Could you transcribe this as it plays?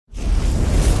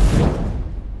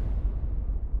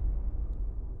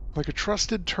Like a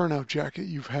trusted turnout jacket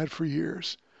you've had for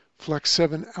years, Flex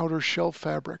 7 outer shell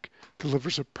fabric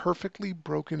delivers a perfectly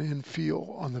broken-in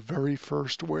feel on the very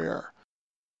first wear.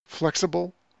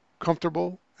 Flexible,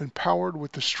 comfortable, and powered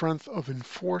with the strength of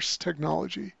Enforce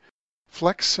technology,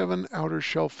 Flex 7 outer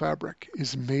shell fabric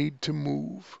is made to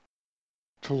move.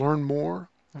 To learn more,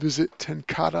 visit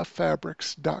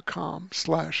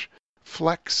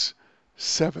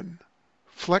tencatafabrics.com/flex7.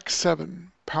 Flex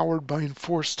 7, powered by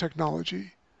Enforce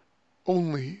technology,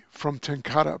 only from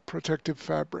TenCate Protective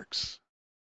Fabrics.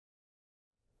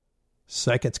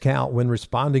 Seconds count when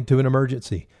responding to an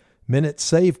emergency. Minutes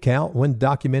save count when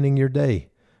documenting your day.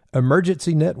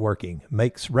 Emergency Networking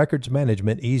makes records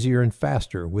management easier and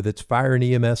faster with its Fire and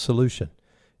EMS solution.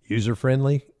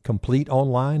 User-friendly, complete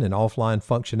online and offline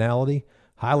functionality,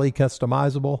 highly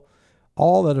customizable,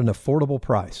 all at an affordable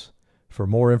price. For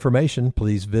more information,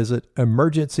 please visit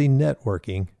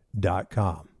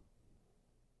emergencynetworking.com.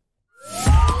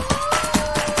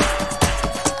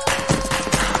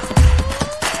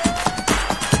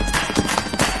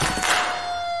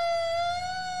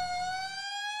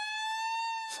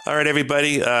 All right,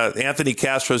 everybody. Anthony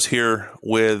Kastros here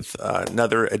with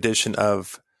another edition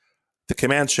of The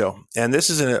Command Show. And this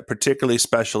is a particularly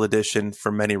special edition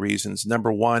for many reasons.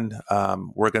 Number one,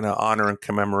 we're going to honor and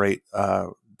commemorate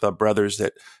the brothers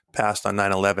that passed on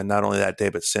 9/11, not only that day,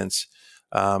 but since.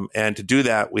 And to do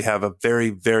that, we have a very,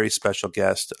 very special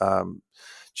guest,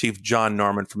 Chief John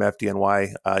Norman from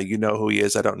FDNY. You know who he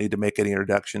is. I don't need to make any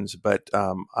introductions, but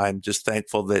I'm just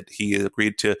thankful that he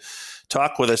agreed to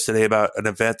talk with us today about an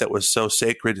event that was so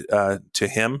sacred to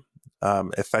him,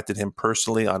 affected him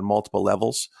personally on multiple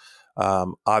levels.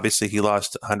 Obviously, he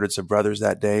lost hundreds of brothers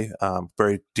that day,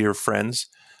 very dear friends,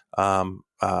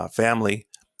 family,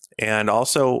 and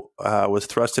also was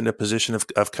thrust into a position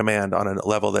of command on a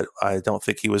level that I don't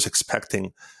think he was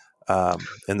expecting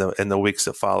in the weeks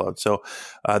that followed. So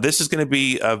this is going to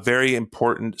be a very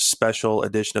important, special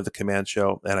edition of the Command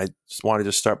Show, and I just wanted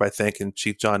to start by thanking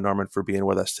Chief John Norman for being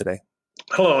with us today.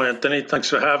 Hello, Anthony. Thanks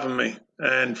for having me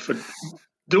and for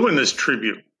doing this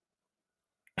tribute.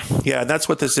 Yeah, that's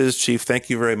what this is, Chief. Thank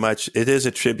you very much. It is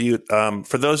a tribute.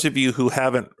 For those of you who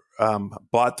haven't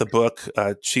bought the book,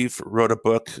 Chief wrote a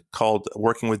book called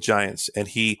Working with Giants, and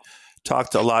he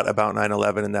talked a lot about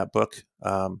 9/11 in that book.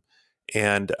 But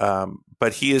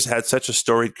he has had such a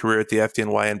storied career at the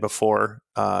FDNY and before,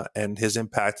 and his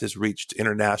impact has reached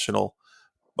international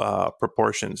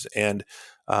proportions. And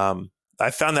I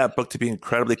found that book to be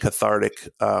incredibly cathartic.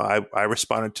 I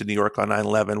responded to New York on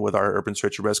 9/11 with our Urban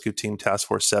Search and Rescue Team, Task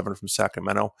Force 7 from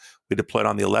Sacramento. We deployed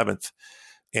on the 11th.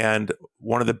 And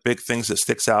one of the big things that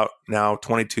sticks out now,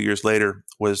 22 years later,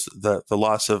 was the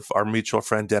loss of our mutual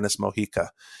friend, Dennis Mojica.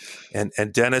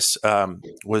 And Dennis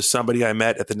was somebody I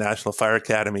met at the National Fire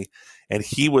Academy. And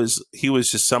he was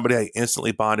just somebody I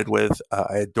instantly bonded with.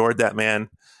 I adored that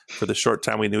man for the short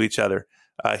time we knew each other.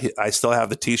 I still have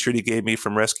the T-shirt he gave me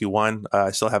from Rescue One. I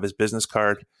still have his business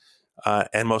card.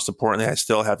 And most importantly, I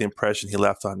still have the impression he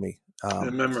left on me.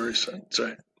 The memories, that's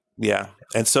right. Yeah.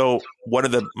 And so one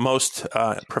of the most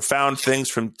profound things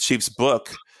from Chief's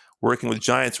book, Working with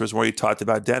Giants, was where he talked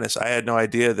about Dennis. I had no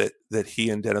idea that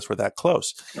he and Dennis were that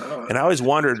close. And I always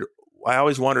wondered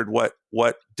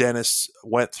what Dennis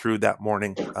went through that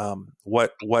morning, where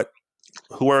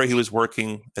he was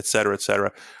working, et cetera, et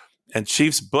cetera. And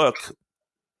Chief's book,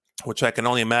 which I can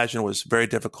only imagine was very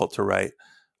difficult to write,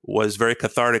 was very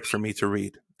cathartic for me to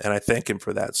read. And I thank him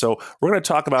for that. So we're going to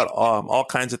talk about all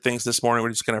kinds of things this morning. We're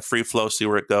just going to free flow, see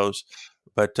where it goes.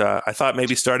 But I thought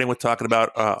maybe starting with talking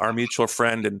about our mutual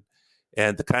friend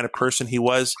and the kind of person he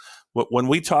was. When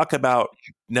we talk about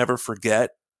never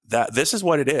forget, that this is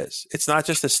what it is. It's not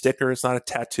just a sticker. It's not a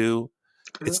tattoo.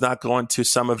 It's not going to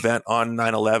some event on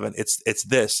 9/11. It's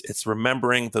this. It's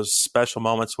remembering those special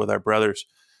moments with our brothers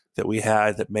that we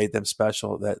had that made them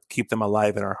special, that keep them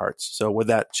alive in our hearts. So with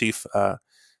that, Chief,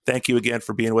 thank you again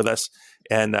for being with us.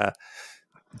 And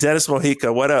Dennis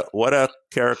Mojica, what a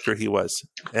character he was,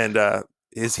 and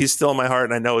he's still in my heart.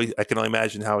 And I know I can only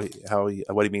imagine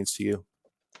what he means to you.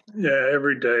 Yeah,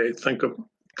 every day I think of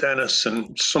Dennis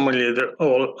and so many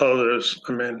others.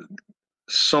 I mean,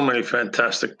 so many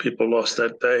fantastic people lost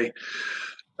that day.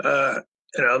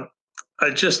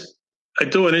 I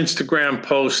do an Instagram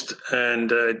post,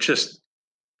 and just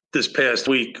this past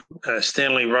week,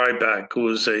 Stanley Ryback, who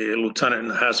was a lieutenant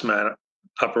in hazmat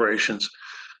operations,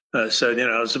 said,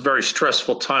 it's a very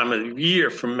stressful time of year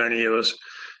for many of us.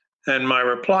 And my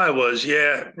reply was,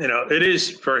 it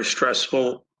is very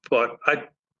stressful, but I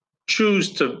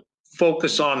choose to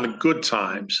focus on the good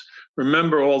times.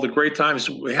 Remember all the great times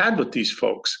we had with these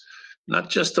folks, not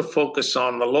just to focus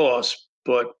on the loss,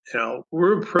 but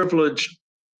we're privileged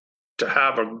to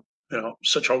have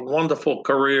such a wonderful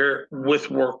career with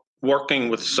working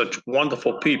with such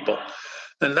wonderful people,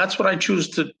 and that's what I choose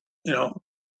to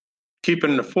keep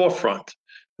in the forefront.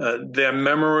 Their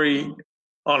memory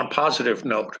on a positive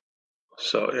note.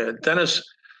 So Dennis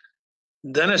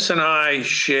and I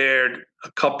shared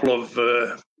a couple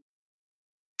of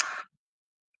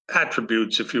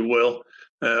attributes, if you will.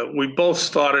 We both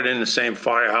started in the same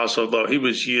firehouse, although he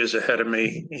was years ahead of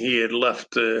me. He had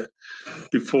left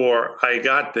before I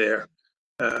got there.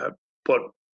 But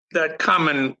that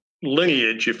common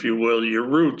lineage, if you will, your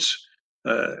roots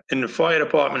in the fire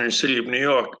department in the city of New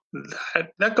York,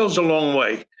 that goes a long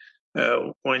way.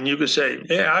 When you could say,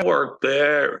 yeah, I worked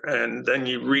there, and then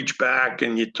you reach back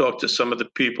and you talk to some of the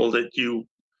people that you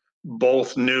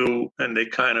both knew and they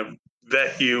kind of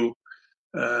vet you,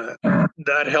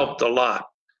 that helped a lot.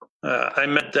 I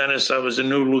met Dennis. I was a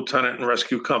new lieutenant in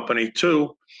rescue company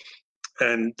too.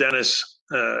 And Dennis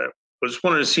was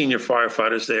one of the senior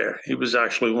firefighters there. He was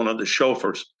actually one of the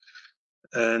chauffeurs.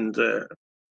 And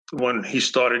when he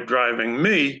started driving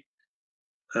me,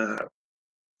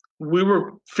 we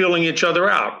were filling each other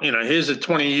out. He's a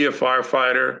 20-year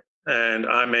firefighter, and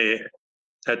I'm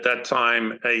at that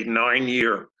time, a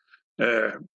 9-year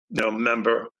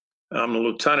member. I'm a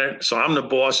lieutenant, so I'm the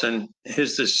boss, and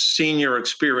he's the senior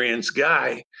experienced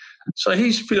guy. So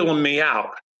he's feeling me out.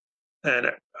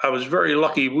 And I was very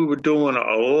lucky. We were doing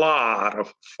a lot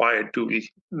of fire duty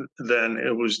then.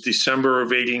 It was December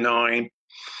of '89.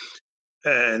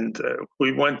 And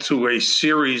we went to a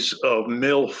series of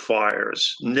mill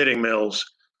fires, knitting mills,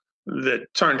 that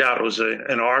turned out it was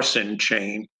an arson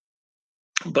chain.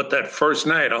 But that first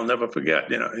night, I'll never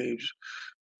forget,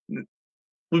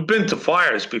 we've been to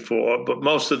fires before, but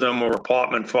most of them were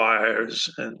apartment fires.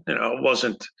 And, it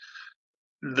wasn't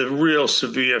the real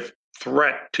severe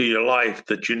threat to your life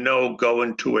that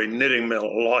going to a knitting mill,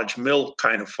 a large mill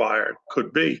kind of fire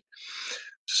could be.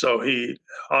 So he,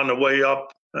 on the way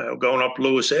up, going up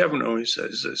Lewis Avenue, he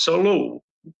says, so Lou,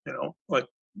 what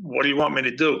do you want me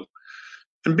to do?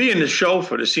 And being the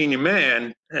chauffeur, the senior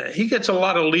man, he gets a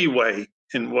lot of leeway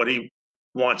in what he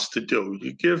wants to do.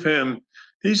 You give him,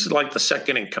 he's like the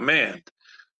second in command.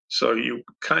 So you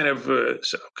kind of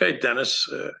say, okay, Dennis,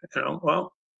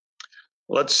 well,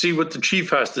 let's see what the chief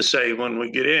has to say when we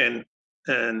get in.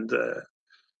 And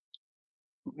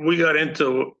we got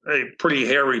into a pretty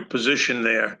hairy position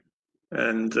there.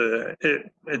 And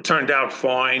it turned out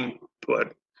fine,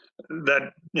 but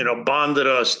that, bonded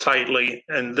us tightly.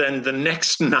 And then the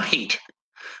next night,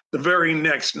 the very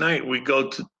next night, we go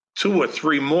to 2 or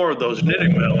 3 more of those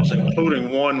knitting mills, including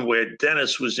one where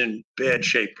Dennis was in bad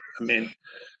shape. I mean,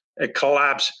 a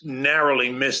collapse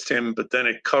narrowly missed him, but then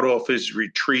it cut off his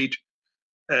retreat.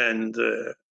 And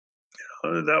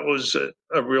that was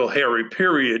a real hairy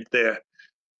period there.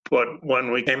 But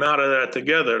when we came out of that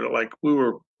together, like we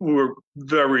were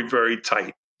very, very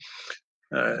tight,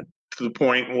 to the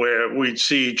point where we'd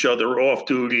see each other off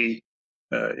duty.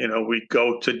 We'd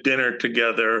go to dinner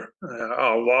together,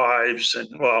 our wives, and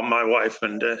my wife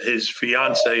and his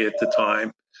fiance at the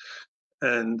time.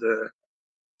 And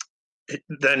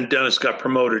then Dennis got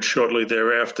promoted shortly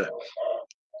thereafter.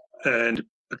 And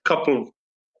a couple of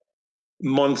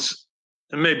months,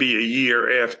 maybe a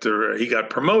year after he got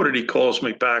promoted, he calls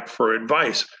me back for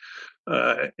advice.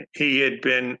 He had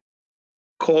been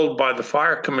called by the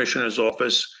fire commissioner's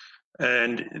office,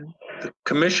 and the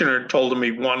commissioner told him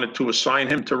he wanted to assign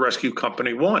him to Rescue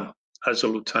Company 1 as a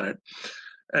lieutenant.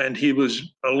 And he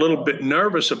was a little bit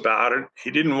nervous about it.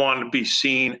 He didn't want to be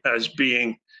seen as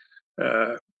being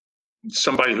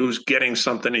somebody who's getting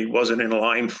something he wasn't in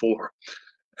line for.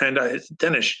 And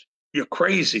Dennis, you're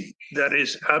crazy. That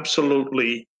is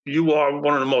absolutely, you are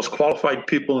one of the most qualified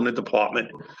people in the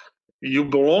department. You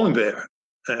belong there.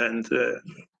 And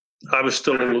I was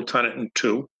still a lieutenant in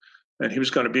 2, and he was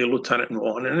going to be a lieutenant in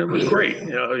 1, and it was great.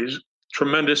 He's a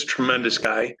tremendous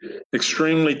guy,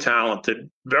 extremely talented,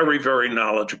 very, very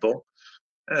knowledgeable.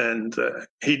 And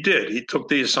he took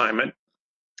the assignment.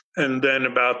 And then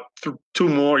about 2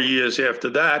 more years after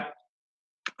that,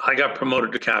 I got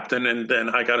promoted to captain, and then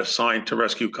I got assigned to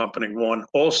Rescue Company 1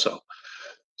 also.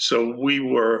 So we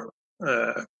were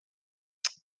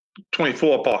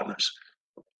 24 partners.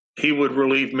 He would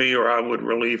relieve me or I would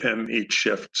relieve him each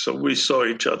shift. So we saw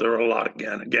each other a lot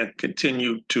again,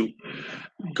 continued to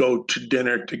go to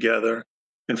dinner together.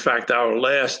 In fact, our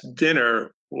last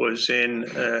dinner was in,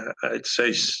 I'd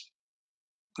say,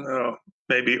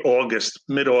 maybe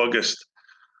mid-August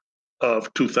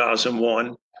of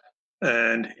 2001.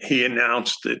 And he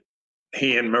announced that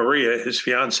he and Maria, his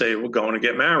fiance, were going to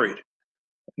get married.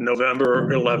 November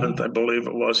 11th, I believe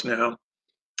it was now.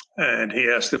 And he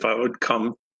asked if I would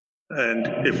come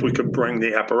and if we could bring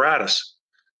the apparatus.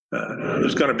 It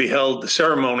was going to be held, the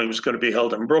ceremony was going to be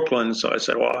held in Brooklyn. So I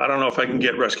said, well, I don't know if I can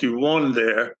get Rescue 1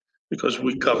 there because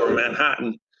we cover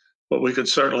Manhattan, but we could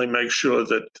certainly make sure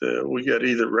that we get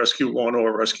either Rescue 1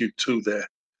 or Rescue 2 there.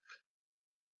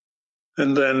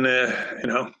 And then,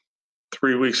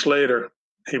 3 weeks later,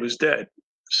 he was dead.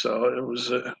 So it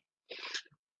was,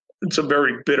 it's a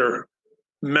very bitter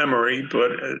memory,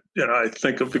 but, I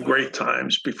think of the great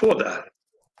times before that.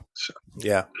 So,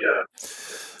 yeah.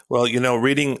 Well,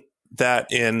 reading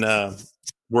that in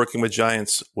Working with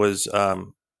Giants was a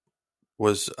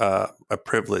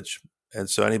privilege. And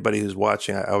so anybody who's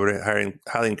watching, I would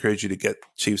highly encourage you to get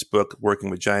Chief's book, Working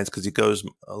with Giants, because he goes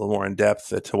a little more in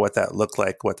depth to what that looked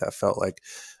like, what that felt like.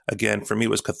 Again, for me,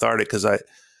 it was cathartic because I,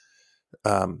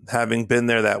 having been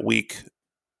there that week,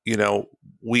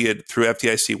 we had, through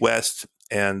FDIC West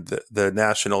and the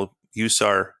national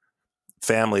USAR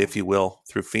family, if you will,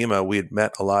 through FEMA, we had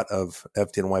met a lot of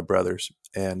FDNY brothers,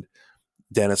 and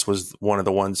Dennis was one of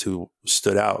the ones who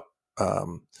stood out.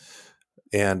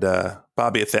 And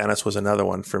Bobby Athanas was another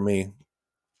one for me.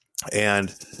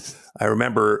 And I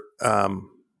remember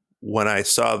when I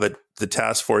saw the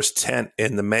task force tent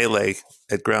in the melee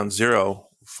at Ground Zero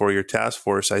for your task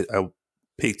force, I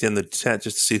peeked in the tent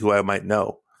just to see who I might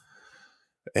know.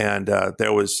 And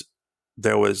there was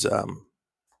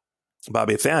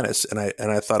Bobby Athanas,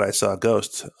 and I thought I saw a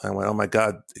ghost. I went, oh my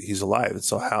God, he's alive. And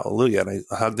so hallelujah. And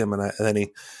I hugged him, and then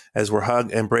as we're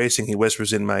embracing, he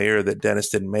whispers in my ear that Dennis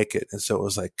didn't make it. And so it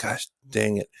was like, gosh,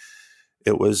 dang it.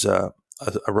 It was a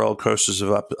roller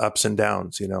coaster of ups and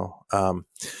downs,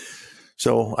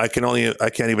 So I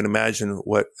can't even imagine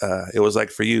what it was like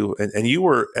for you. And you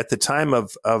were at the time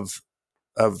of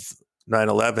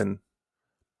 9/11.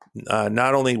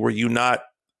 Not only were you not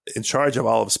in charge of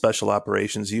all of special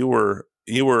operations, you were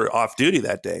off duty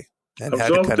that day and had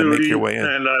to kind of make your way in.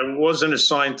 And I wasn't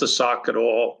assigned to SOC at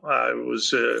all. I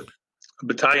was a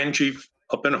battalion chief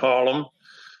up in Harlem.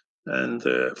 And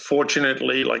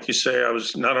fortunately, like you say, I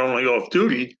was not only off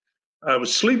duty, I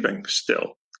was sleeping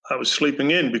still. I was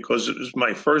sleeping in because it was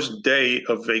my first day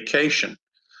of vacation.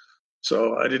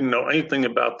 So I didn't know anything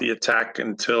about the attack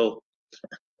until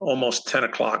almost 10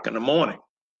 o'clock in the morning,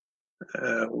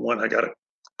 when I got a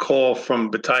call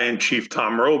from Battalion Chief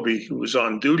Tom Roby, who was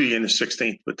on duty in the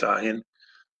 16th Battalion,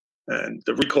 and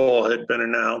the recall had been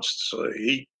announced. So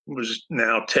he was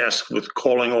now tasked with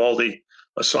calling all the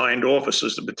assigned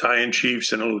officers, the battalion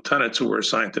chiefs and the lieutenants who were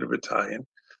assigned to the battalion,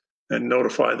 and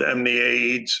notify them, the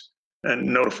aides, and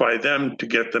notify them to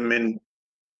get them in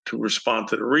to respond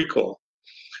to the recall.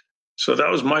 So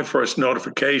that was my first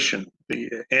notification.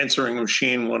 The answering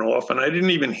machine went off, and I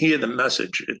didn't even hear the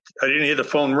message. I didn't hear the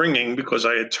phone ringing because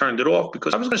I had turned it off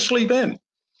because I was going to sleep in.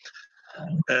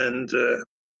 And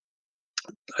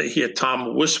I hear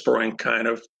Tom whispering kind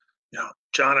of,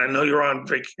 John, I know you're on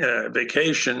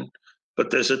vacation, but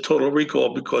there's a total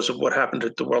recall because of what happened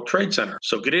at the World Trade Center.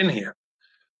 So get in here.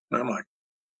 And I'm like,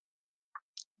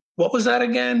 what was that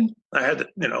again? I had to,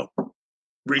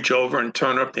 reach over and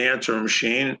turn up the answering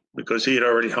machine because he had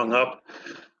already hung up,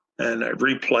 and I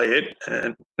replay it.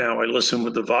 And now I listen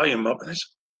with the volume up, and I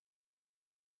said,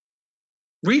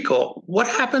 recall, what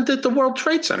happened at the World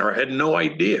Trade Center? I had no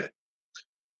idea.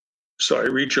 So I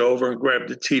reach over and grab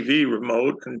the TV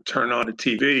remote and turn on the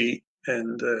TV,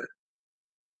 and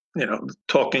the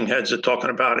talking heads are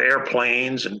talking about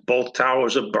airplanes and both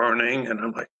towers are burning. And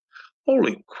I'm like,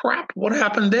 holy crap, what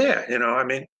happened there?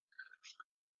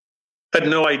 I had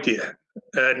no idea.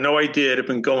 I had no idea. It had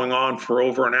been going on for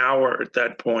over an hour at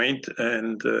that point.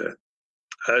 And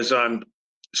as I'm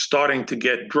starting to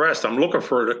get dressed, I'm looking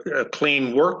for a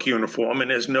clean work uniform,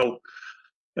 and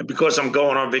because I'm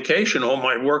going on vacation, all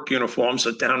my work uniforms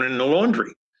are down in the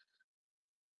laundry.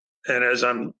 And as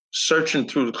I'm searching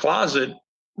through the closet,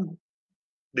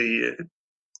 the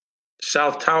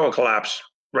South Tower collapsed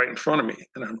right in front of me.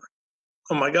 And I'm like,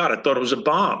 oh my God, I thought it was a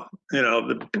bomb,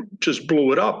 that just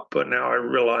blew it up. But now I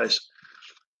realize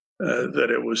that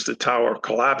it was the tower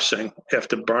collapsing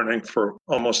after burning for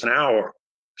almost an hour.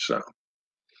 So,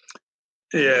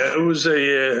 yeah, it was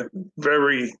a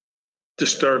very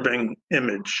disturbing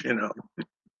image,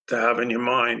 to have in your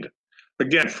mind.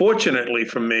 Again, fortunately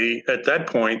for me, at that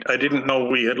point, I didn't know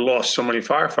we had lost so many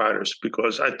firefighters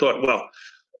because I thought, well,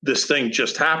 this thing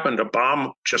just happened. A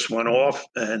bomb just went off,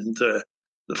 and the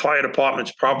fire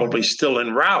department's probably still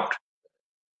en route.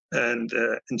 And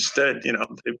instead,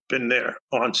 they've been there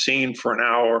on scene for an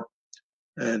hour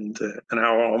and an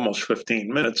hour, almost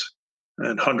 15 minutes,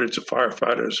 and hundreds of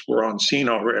firefighters were on scene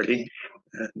already.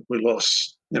 And we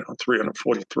lost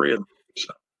 343 of them.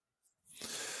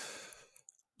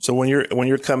 So when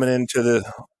you're coming into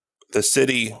the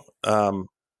city,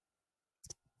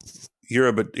 you're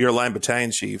a line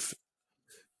battalion chief.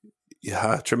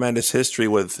 Yeah, tremendous history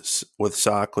with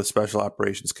SOC, with Special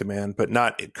Operations Command, but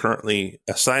not currently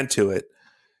assigned to it.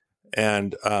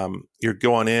 And you're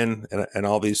going in, and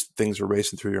all these things are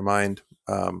racing through your mind.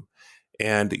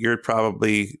 And you're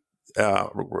probably,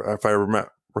 if I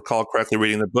recall correctly,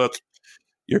 reading the book,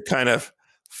 you're kind of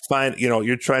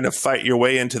you're trying to fight your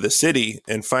way into the city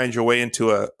and find your way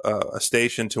into a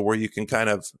station to where you can kind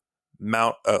of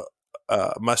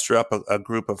muster up a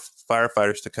group of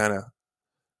firefighters to kind of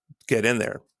get in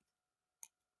there.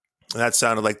 And that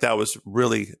sounded like that was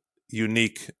really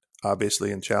unique,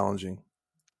 obviously, and challenging.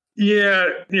 Yeah,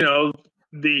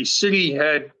 the city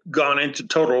had gone into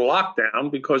total lockdown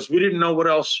because we didn't know what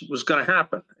else was going to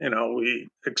happen. We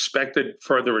expected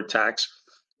further attacks.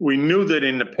 We knew that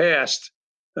in the past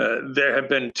there had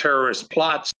been terrorist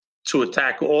plots to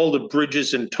attack all the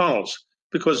bridges and tunnels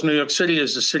because New York City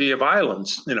is a city of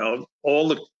islands. All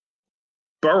the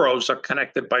boroughs are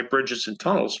connected by bridges and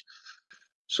tunnels.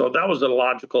 So that was a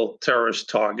logical terrorist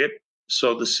target.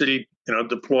 So the city,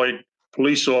 deployed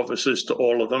police officers to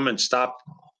all of them and stopped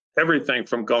everything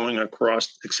from going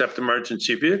across except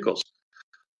emergency vehicles.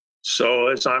 So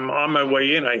as I'm on my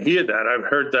way in, I hear that. I've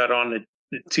heard that on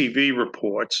the TV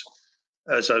reports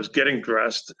as I was getting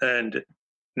dressed. And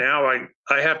now I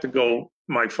have to go.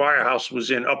 My firehouse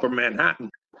was in Upper Manhattan.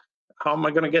 How am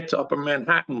I going to get to Upper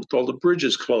Manhattan with all the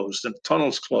bridges closed and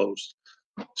tunnels closed?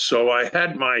 So I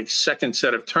had my second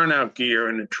set of turnout gear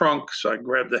in the trunk. So I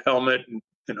grabbed the helmet and,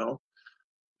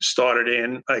 started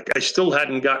in. I still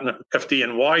hadn't gotten an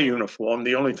FDNY uniform.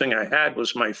 The only thing I had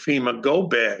was my FEMA go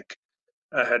bag.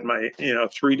 I had my,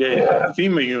 3-day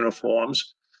FEMA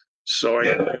uniforms. So I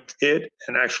had it,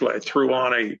 and actually I threw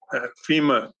on a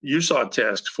FEMA USAR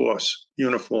task force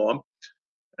uniform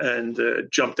and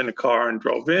jumped in the car and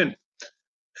drove in.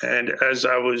 And as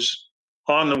I was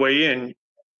on the way in,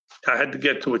 I had to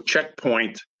get to a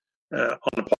checkpoint on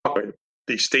the parkway.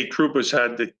 The state troopers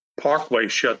had the parkway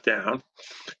shut down,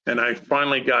 and I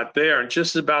finally got there. And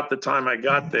just about the time I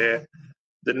got there,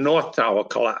 the North Tower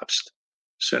collapsed.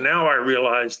 So now I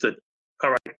realized that,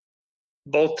 all right,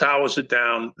 both towers are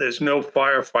down. There's no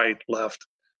firefight left.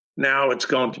 Now it's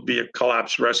going to be a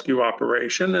collapse rescue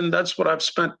operation. And that's what I've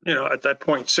spent, at that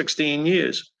point, 16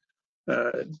 years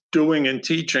doing and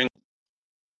teaching,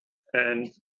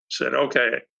 and said,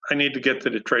 okay, I need to get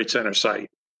to the Trade Center site.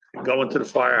 Go into the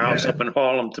firehouse up in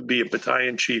Harlem to be a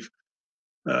battalion chief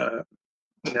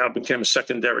now became a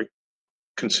secondary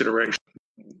consideration,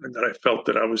 and that I felt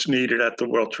that I was needed at the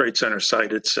World Trade Center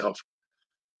site itself.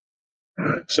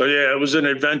 So yeah, it was an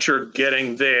adventure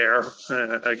getting there.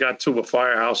 I got to a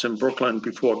firehouse in Brooklyn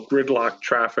before gridlock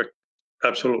traffic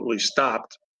absolutely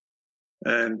stopped,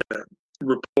 and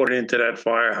reported into that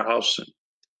firehouse. And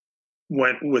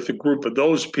went with a group of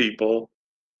those people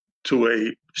to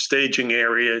a staging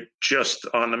area just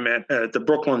on the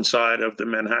Brooklyn side of the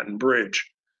Manhattan Bridge.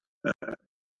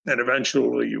 And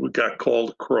eventually we got called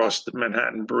across the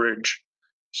Manhattan Bridge.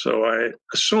 So I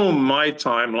assume my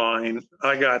timeline,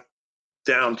 I got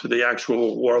down to the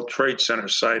actual World Trade Center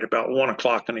site about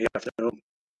 1:00 in the afternoon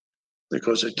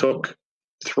because it took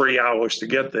 3 hours to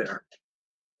get there.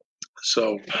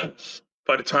 So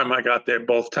by the time I got there,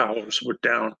 both towers were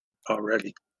down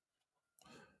already.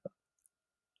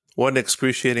 What an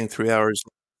excruciating 3 hours.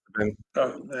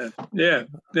 Oh, man. Yeah.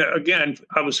 Again,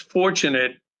 I was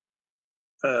fortunate.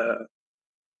 The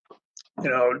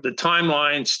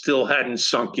timeline still hadn't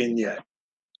sunk in yet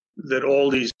that all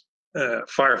these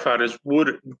firefighters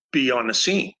would be on the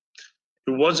scene.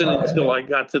 It wasn't until I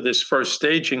got to this first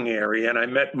staging area and I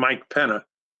met Mike Penna,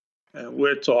 and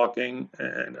we're talking,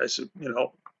 and I said,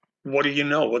 what do you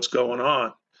know? What's going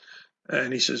on?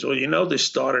 And he says, well, this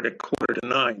started at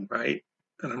 8:45, right?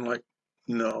 And I'm like,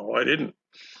 no, I didn't.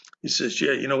 He says,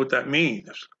 yeah, you know what that means?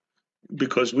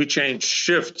 Because we changed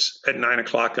shifts at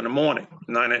 9:00 in the morning,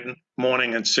 9 in the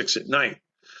morning and 6 at night.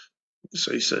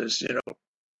 So he says,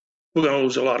 we're going to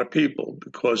lose a lot of people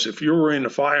because if you were in the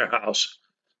firehouse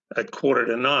at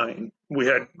 8:45, we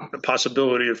had the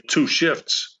possibility of 2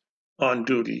 shifts on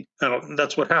duty. And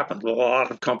that's what happened. A lot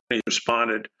of companies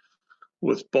responded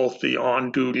with both the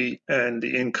on duty and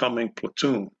the incoming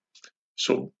platoon.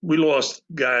 So we lost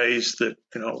guys that,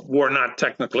 were not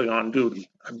technically on duty.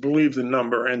 I believe the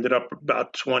number ended up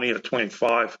about 20 or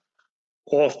 25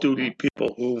 off-duty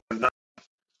people who were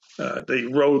not, they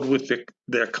rode with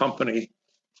their company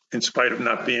in spite of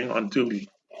not being on duty.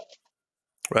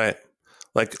 Right.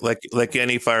 Like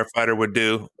any firefighter would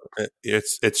do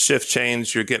it's shift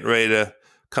change. You're getting ready to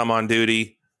come on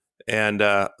duty, and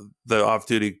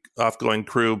the off-going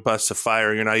crew busts a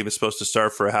fire. You're not even supposed to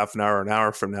start for a half an hour, or an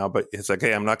hour from now. But it's like,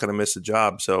 hey, I'm not going to miss a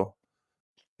job. So,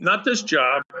 not this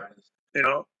job,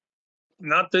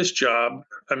 not this job.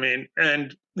 I mean,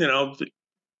 and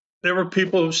there were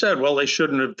people who said, well, they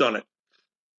shouldn't have done it.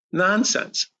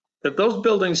 Nonsense. If those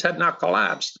buildings had not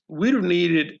collapsed, we'd have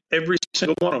needed every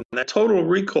single one of them. That total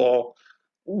recall,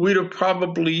 we'd have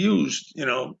probably used,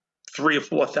 3,000 or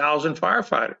 4,000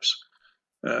 firefighters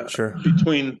sure.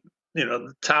 between,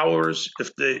 the towers.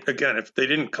 If they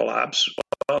didn't collapse,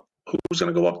 well, who's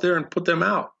going to go up there and put them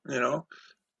out? The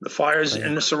fires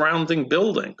in the surrounding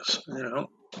buildings.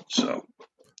 So.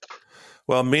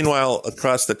 Well, meanwhile,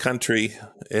 across the country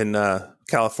in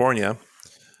California,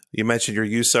 you mentioned your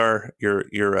USAR, your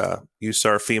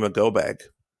USAR FEMA go bag,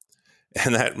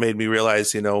 and that made me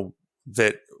realize,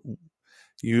 that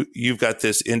you've got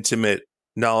this intimate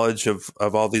knowledge of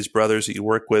all these brothers that you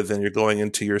work with, and you're going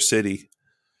into your city,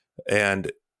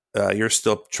 and you're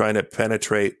still trying to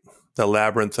penetrate the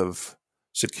labyrinth of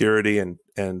security and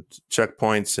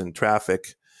checkpoints and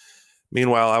traffic.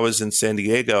 Meanwhile, I was in San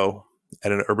Diego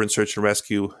at an urban search and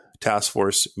rescue task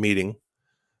force meeting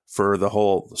for the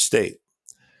whole state.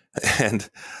 And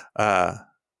I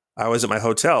was at my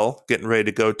hotel getting ready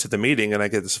to go to the meeting, and I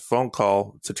get this phone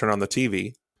call to turn on the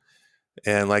TV.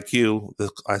 And like you,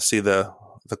 I see the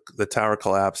tower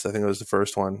collapse. I think it was the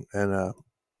first one. And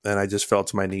I just fell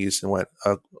to my knees and went,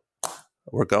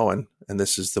 we're going. And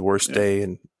this is the worst day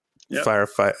in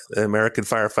American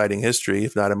firefighting history,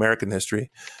 if not American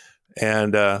history.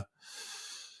 And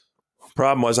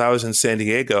problem was I was in San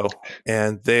Diego,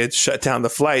 and they had shut down the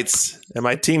flights, and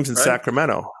my team's in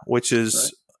Sacramento, which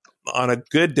is on a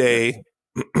good day,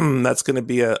 that's going to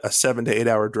be a 7 to 8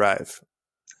 hour drive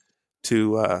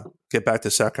to get back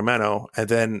to Sacramento, and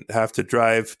then have to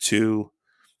drive to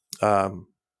the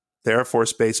Air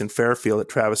Force Base in Fairfield at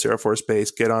Travis Air Force Base,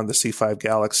 get on the C-5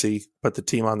 Galaxy, put the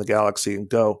team on the Galaxy, and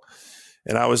go.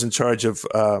 And I was in charge of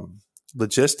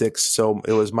logistics, so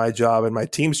it was my job and my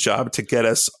team's job to get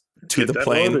us to the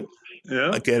plane,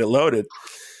 get it loaded.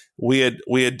 We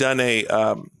had done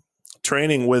a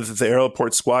training with the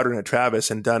Aeroport Squadron at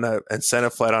Travis and done an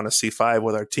incentive flight on a C-5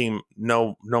 with our team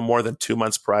no more than 2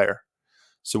 months prior.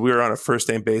 So we were on a first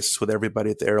name basis with everybody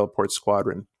at the Aeroport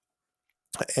Squadron.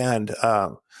 And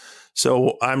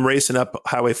so I'm racing up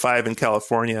Highway 5 in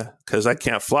California because I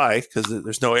can't fly because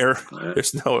there's no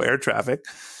air traffic.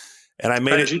 And I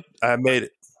made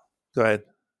it. Go ahead.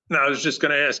 No, I was just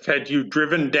going to ask, had you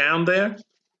driven down there?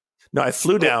 No, I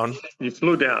flew down. You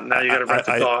flew down. Now you got to rent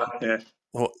the car.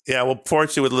 Yeah. Well,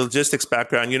 fortunately, with a logistics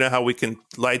background, you know how we can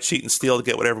lie, cheat, and steal to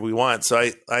get whatever we want.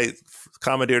 So I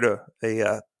commandeered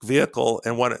a vehicle,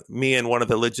 and me and one of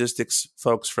the logistics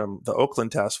folks from the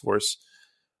Oakland task force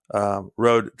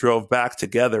drove back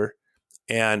together,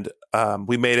 and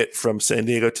we made it from San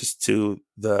Diego to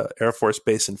the Air Force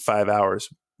Base in 5 hours,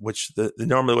 which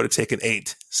normally would have taken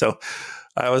 8. So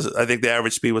I think the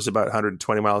average speed was about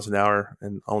 120 miles an hour,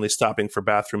 and only stopping for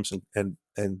bathrooms and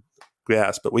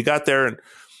gas. But we got there, and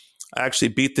I actually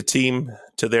beat the team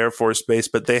to the Air Force Base,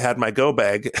 but they had my go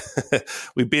bag.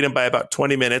 We beat them by about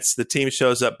 20 minutes. The team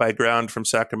shows up by ground from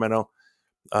Sacramento.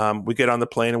 We get on the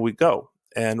plane and we go.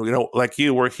 And, like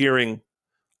you, we're hearing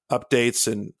updates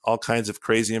and all kinds of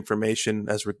crazy information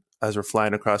as we're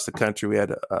flying across the country. We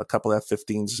had a couple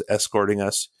F-15s escorting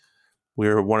us. We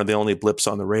were one of the only blips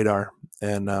on the radar.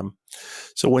 And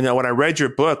so when I read your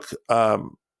book,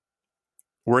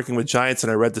 Working with Giants,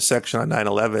 and I read the section on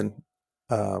 9/11,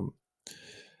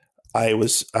 I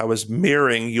was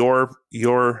mirroring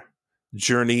your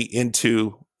journey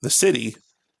into the city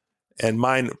and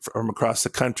mine from across the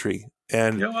country.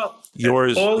 And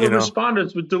yours, all the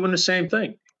responders were doing the same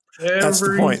thing. That's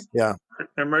the point. Yeah.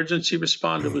 Emergency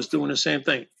responder was doing the same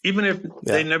thing, even if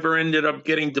they never ended up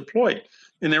getting deployed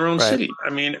in their own city.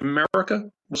 I mean, America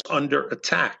was under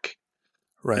attack.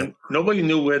 Right. And nobody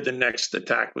knew where the next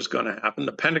attack was going to happen.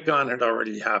 The Pentagon had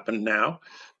already happened now.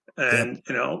 And,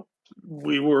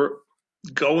 we were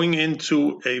going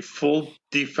into a full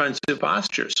defensive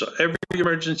posture. So every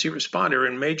emergency responder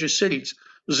in major cities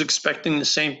was expecting the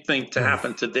same thing to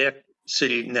happen to their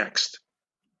city next.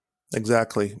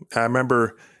 Exactly. I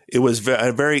remember it was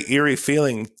a very eerie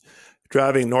feeling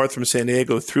driving north from San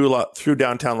Diego through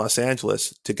downtown Los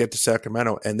Angeles to get to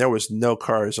Sacramento, and there was no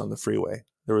cars on the freeway.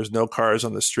 There was no cars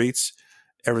on the streets.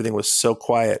 Everything was so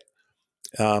quiet.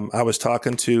 I was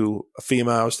talking to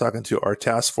FEMA. I was talking to our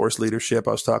task force leadership.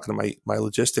 I was talking to my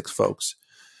logistics folks,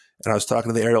 and I was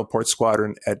talking to the Aeroport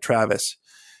Squadron at Travis.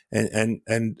 And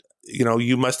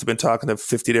you must have been talking to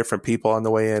 50 different people on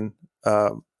the way in,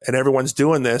 and everyone's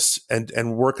doing this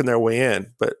and working their way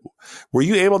in. But were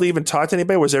you able to even talk to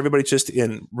anybody? Was everybody just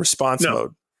in response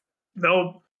mode?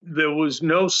 No, there was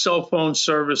no cell phone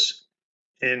service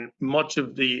in much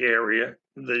of the area.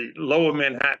 The lower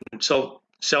Manhattan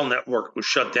cell network was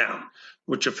shut down,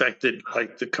 which affected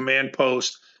like the command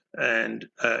post and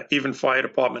even fire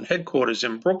department headquarters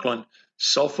in Brooklyn.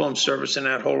 Cell phone service in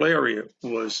that whole area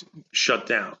was shut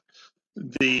down.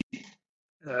 The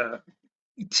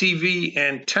TV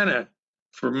antenna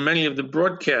for many of the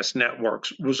broadcast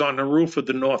networks was on the roof of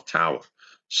the North Tower.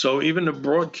 So even the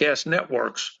broadcast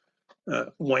networks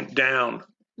went down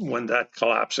when that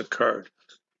collapse occurred.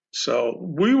 So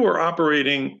we were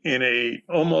operating in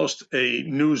almost a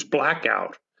news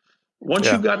blackout.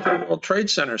 Once you got to the World Trade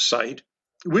Center site,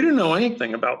 we didn't know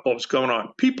anything about what was going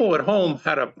on. People at home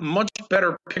had a much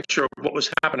better picture of what was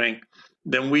happening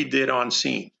than we did on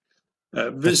scene.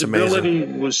 Visibility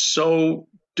was so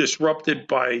disrupted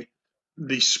by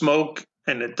the smoke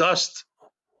and the dust.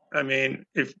 I mean,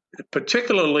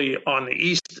 particularly on the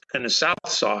east and the south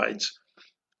sides,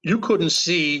 you couldn't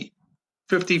see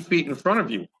 50 feet in front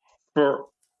of you for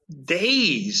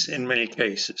days in many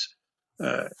cases.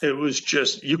 It was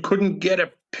just, you couldn't get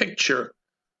a picture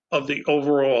of the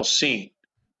overall scene.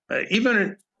 We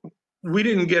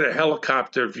didn't get a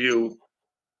helicopter view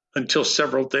until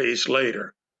several days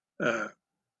later. And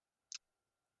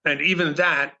even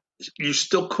that, you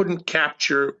still couldn't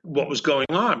capture what was going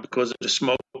on because of the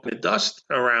smoke and the dust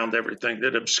around everything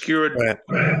that obscured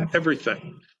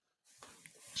everything.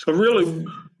 So really,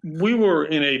 we were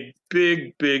in a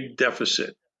big, big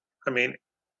deficit. I mean,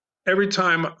 every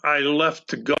time I left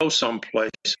to go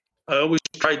someplace, I always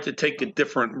tried to take a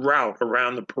different route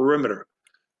around the perimeter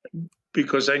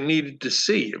because I needed to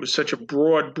see. It was such a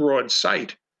broad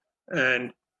site.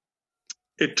 And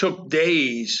it took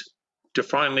days to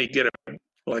finally get a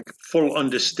full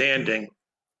understanding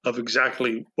of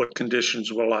exactly what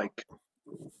conditions were like.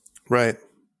 Right.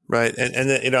 And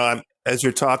then, as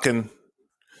you're talking,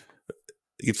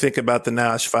 you think about the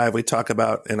NASH 5, we talk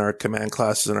about in our command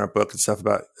classes in our book and stuff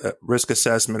about risk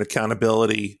assessment,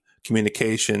 accountability,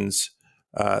 communications,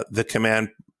 the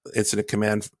incident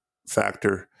command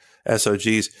factor,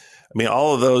 SOGs. I mean,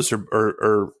 all of those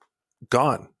are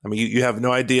gone. I mean, you have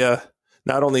no idea,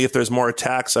 not only if there's more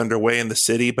attacks underway in the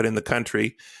city, but in the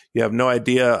country. You have no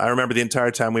idea. I remember the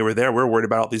entire time we were there, we were worried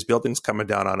about all these buildings coming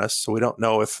down on us. So we don't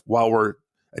know if while we're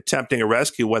attempting a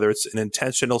rescue, whether it's an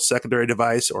intentional secondary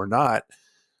device or not,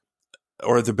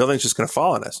 or the building's just going to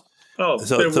fall on us.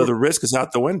 So the risk is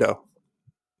out the window.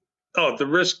 Oh, the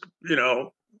risk,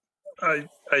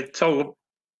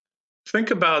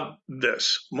 think about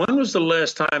this. When was the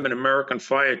last time an American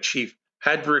fire chief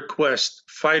had to request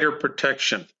fighter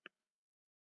protection?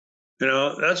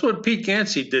 That's what Pete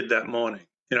Gansey did that morning.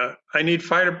 I need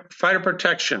fighter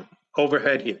protection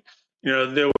overhead here.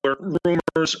 There were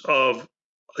rumors of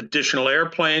additional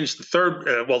airplanes.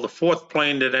 The fourth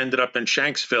plane that ended up in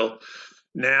Shanksville.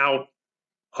 Now,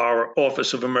 our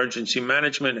Office of Emergency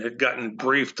Management had gotten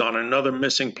briefed on another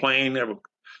missing plane. There were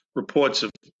reports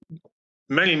of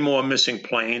many more missing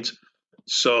planes.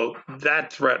 So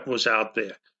that threat was out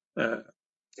there.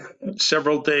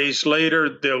 Several days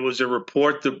later, there was a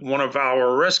report that one of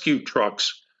our rescue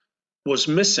trucks was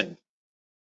missing.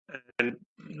 And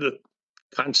the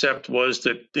concept was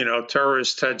that,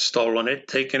 terrorists had stolen it,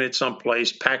 taken it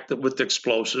someplace, packed it with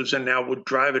explosives, and now would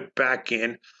drive it back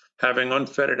in, having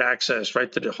unfettered access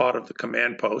right to the heart of the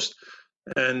command post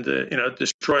and,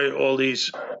 destroy all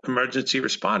these emergency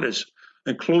responders,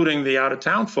 including the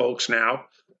out-of-town folks now.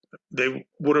 They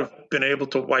would have been able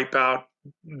to wipe out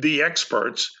the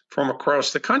experts from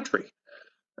across the country.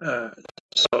 There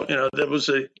was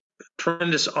a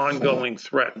tremendous ongoing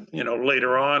threat.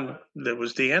 Later on, there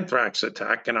was the anthrax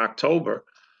attack in October.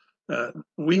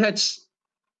 We had,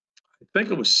 I think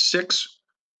it was 6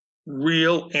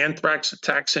 real anthrax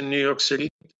attacks in New York City.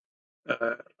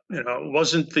 It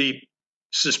wasn't the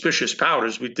suspicious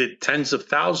powders. We did tens of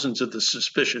thousands of the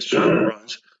suspicious powder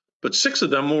runs, but 6 of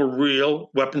them were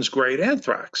real weapons-grade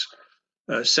anthrax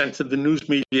sent to the news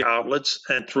media outlets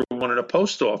and through one of the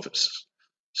post offices.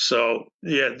 So,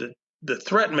 the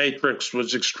threat matrix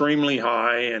was extremely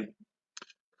high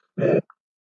and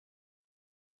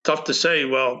tough to say,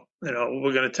 well,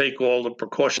 we're going to take all the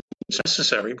precautions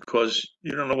necessary because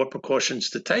you don't know what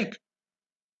precautions to take.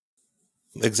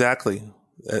 Exactly.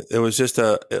 It was just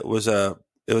it was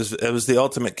the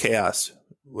ultimate chaos.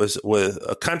 Was with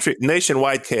a country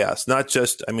nationwide chaos, not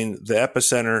just, the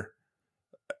epicenter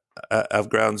of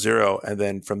ground zero. And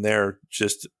then from there,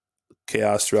 just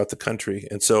chaos throughout the country.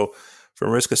 And so From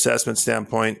a risk assessment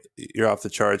standpoint, you're off the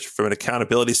charts. From an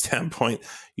accountability standpoint,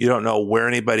 you don't know where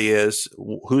anybody is,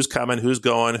 who's coming, who's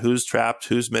going, who's trapped,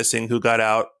 who's missing, who got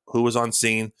out, who was on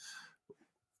scene.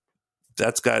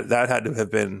 That had to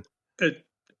have been. It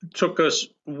took us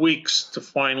weeks to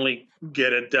finally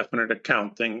get a definite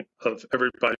accounting of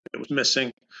everybody that was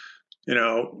missing. You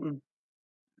know,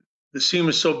 the scene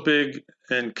was so big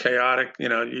and chaotic. You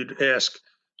know, you'd ask,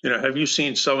 have you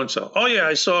seen so and so? Oh yeah,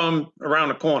 I saw him around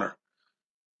the corner.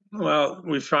 Well,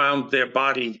 we found their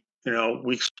body,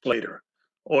 weeks later.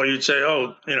 Or you'd say,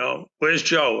 oh, where's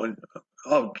Joe? And,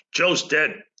 oh, Joe's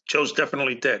dead. Joe's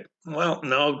definitely dead. Well,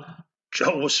 no,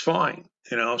 Joe was fine,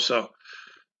 So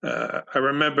I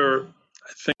remember,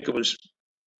 I think it was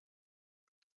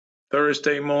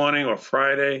Thursday morning or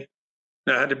Friday.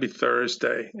 No, it had to be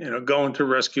Thursday, going to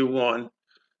Rescue 1.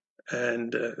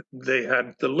 And they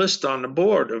had the list on the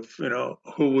board of,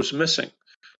 who was missing.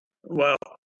 Well,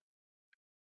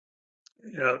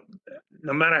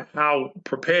 no matter how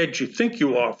prepared you think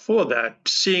you are for that,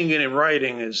 seeing it in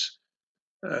writing is,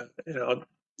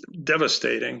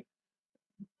 devastating.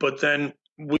 But then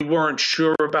we weren't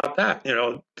sure about that.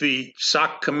 The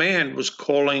SOC command was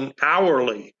calling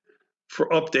hourly for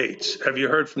updates. Have you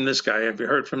heard from this guy? Have you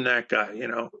heard from that guy?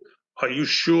 Are you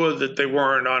sure that they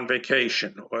weren't on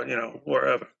vacation or,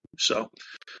 wherever? So,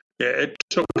 yeah, it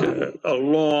took a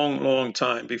long, long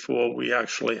time before we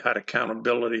actually had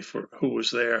accountability for who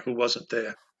was there, who wasn't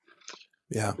there.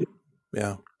 Yeah.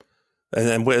 And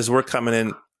then as we're coming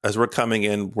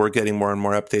in, we're getting more and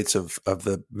more updates of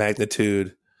the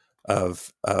magnitude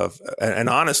of and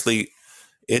honestly,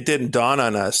 it didn't dawn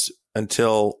on us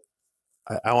until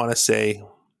I want to say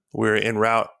we were en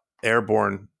route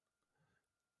airborne,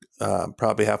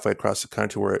 probably halfway across the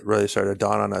country, where it really started to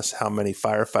dawn on us how many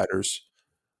firefighters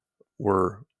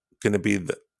were going to be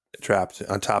trapped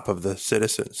on top of the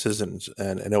citizens.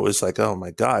 And it was like, oh my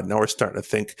God, now we're starting to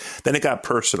think. Then it got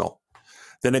personal.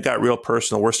 Then it got real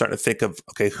personal. We're starting to think of,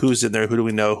 okay, who's in there? Who do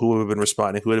we know? Who would have been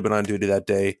responding? Who would have been on duty that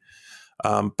day?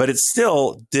 But it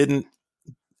still didn't,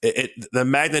 the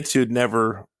magnitude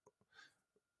never,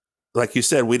 like you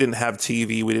said, we didn't have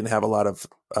TV. We didn't have a lot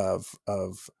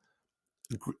of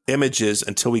images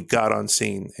until we got on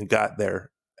scene and got there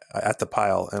at the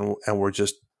pile. And we're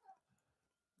just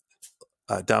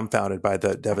dumbfounded by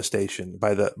the devastation,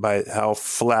 by how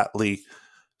flatly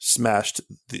smashed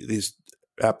these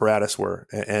apparatus were,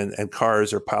 and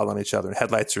cars are piled on each other, and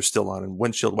headlights are still on, and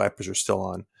windshield wipers are still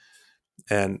on,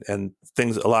 and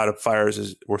things. A lot of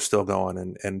fires were still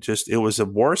going, and just it was a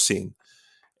war scene.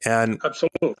 And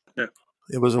absolutely, yeah,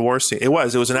 it was a war scene. It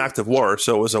was an act of war,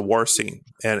 so it was a war scene.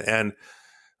 And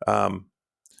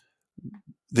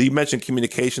you mentioned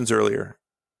communications earlier.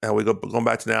 And we going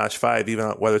back to Nash 5, even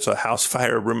whether it's a house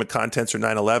fire, room of contents, or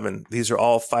 9/11, these are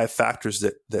all 5 factors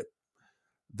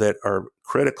that are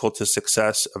critical to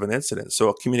success of an incident.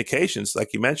 So communications,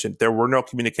 like you mentioned, there were no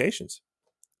communications.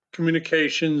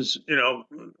 Communications,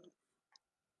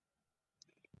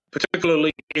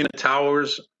 particularly in the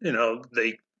towers,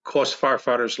 they cost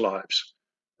firefighters' lives.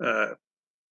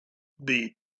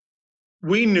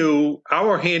 We knew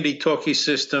our handy-talkie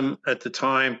system at the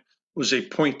time was a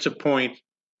point-to-point.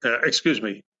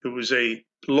 It was a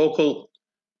local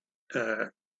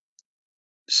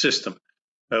system.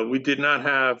 We did not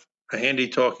have a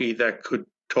handy-talkie that could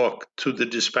talk to the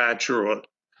dispatcher or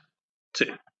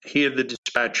to hear the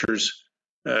dispatcher's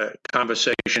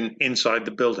conversation inside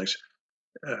the buildings.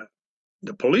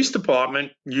 The police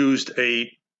department used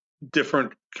a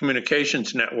different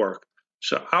communications network.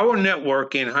 So our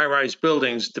network in high-rise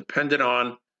buildings depended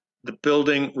on the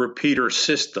building repeater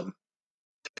system,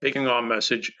 taking our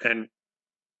message and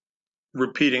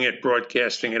repeating it,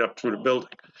 broadcasting it up through the building.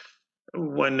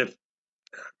 When the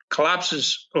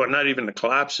collapses, or not even the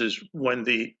collapses, when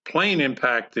the plane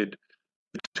impacted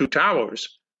the 2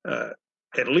 towers,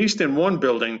 at least in one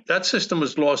building, that system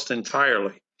was lost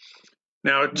entirely.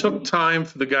 Now, it took time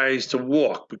for the guys to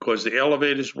walk because the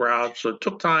elevators were out, so it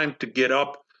took time to get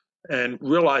up and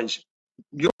realize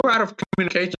you're out of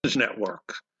communications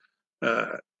network.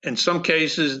 In some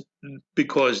cases,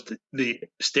 because the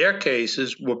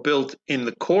staircases were built in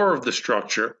the core of the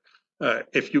structure,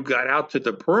 if you got out to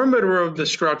the perimeter of the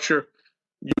structure,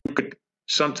 you could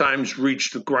sometimes reach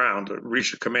the ground or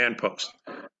reach the command post.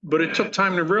 But it took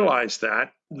time to realize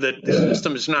that the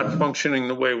system is not functioning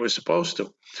the way it was supposed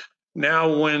to.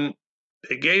 Now, when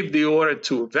they gave the order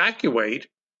to evacuate,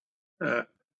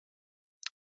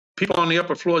 people on the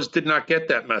upper floors did not get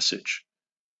that message.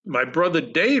 My brother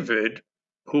David,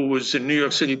 who was a New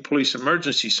York City Police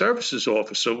Emergency Services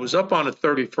officer, was up on the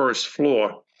 31st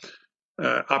floor,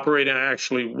 operating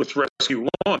actually with Rescue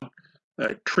 1.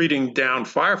 treating down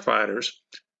firefighters.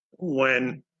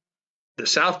 When the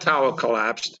South Tower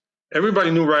collapsed,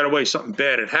 everybody knew right away something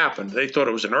bad had happened. They thought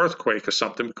it was an earthquake or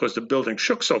something because the building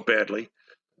shook so badly,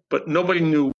 but nobody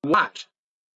knew what.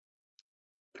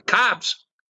 The cops,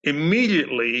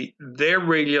 immediately, their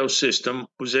radio system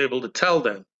was able to tell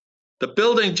them, the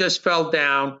building just fell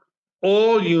down,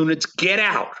 all units get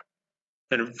out.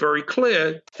 And very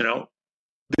clear,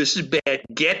 this is bad,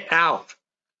 get out.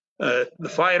 The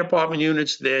fire department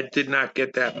units there did not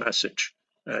get that message.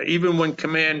 Even when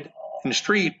command in the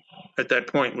street at that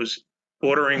point was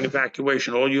ordering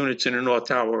evacuation, all units in the North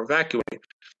Tower were evacuated.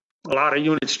 A lot of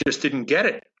units just didn't get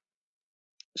it.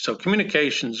 So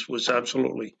communications was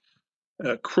absolutely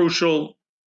crucial.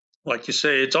 Like you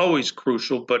say, it's always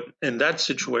crucial, but in that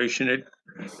situation, it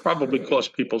probably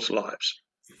cost people's lives.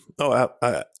 Oh,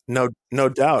 no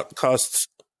doubt, costs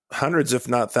hundreds, if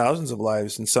not thousands, of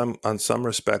lives on some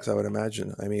respects. I would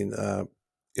imagine. I mean,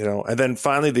 and then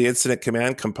finally the incident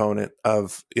command component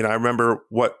of, I remember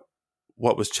what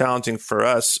was challenging for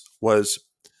us was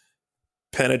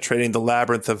penetrating the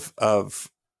labyrinth of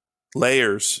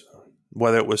layers,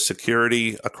 whether it was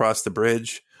security across the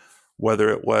bridge, whether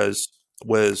it was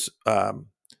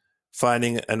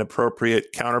finding an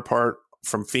appropriate counterpart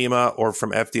from FEMA or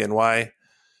from FDNY.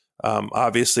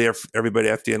 Obviously, everybody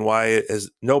at FDNY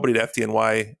nobody at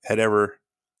FDNY had ever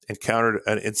encountered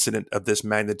an incident of this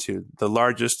magnitude. The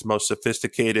largest, most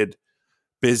sophisticated,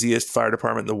 busiest fire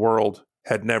department in the world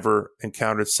had never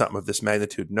encountered something of this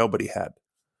magnitude. Nobody had.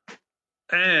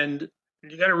 And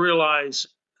you got to realize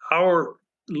our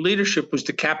leadership was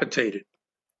decapitated.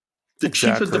 The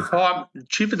exactly.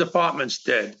 chief of department's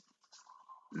dead.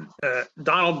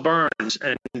 Donald Burns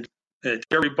and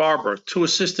Jerry Barber, two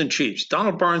assistant chiefs.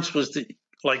 Donald Burns was the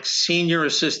senior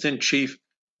assistant chief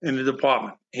in the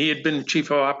department. He had been chief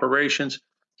of operations.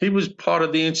 He was part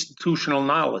of the institutional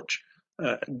knowledge.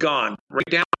 Gone. Ray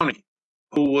Downey,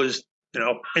 who was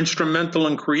instrumental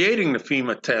in creating the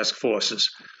FEMA task forces,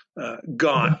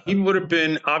 gone. He would have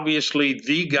been obviously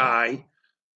the guy,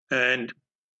 and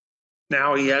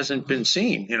now he hasn't been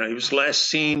seen. He was last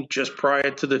seen just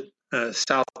prior to the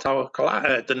South Tower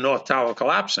the North Tower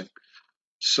collapsing.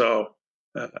 So,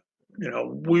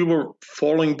 we were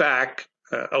falling back.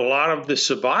 A lot of the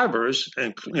survivors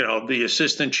and, the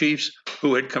assistant chiefs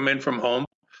who had come in from home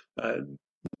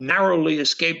narrowly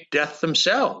escaped death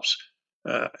themselves.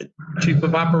 Chief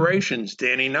of operations,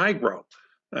 Danny Nigro,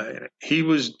 he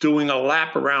was doing a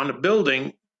lap around the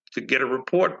building to get a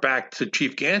report back to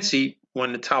Chief Gansey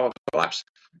when the tower collapsed,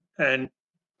 and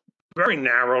very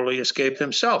narrowly escaped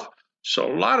himself.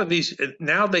 So a lot of these,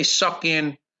 now they suck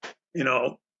in,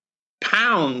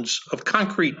 pounds of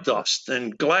concrete dust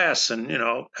and glass and,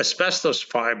 asbestos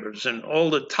fibers and all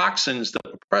the toxins that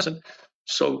were present.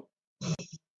 So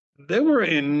they were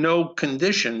in no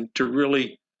condition to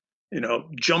really,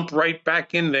 jump right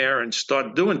back in there and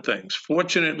start doing things.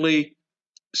 Fortunately,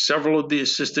 several of the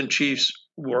assistant chiefs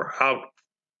were out.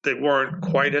 They weren't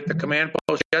quite at the command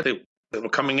post yet. They were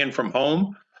coming in from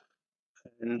home,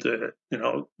 and,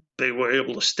 they were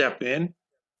able to step in.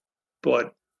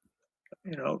 But,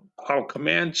 our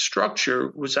command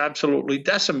structure was absolutely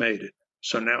decimated.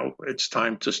 So now it's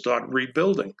time to start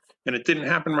rebuilding. And it didn't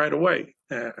happen right away.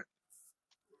 The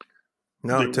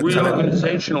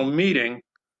reorganizational meeting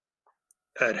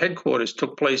at headquarters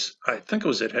took place, I think it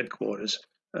was at headquarters.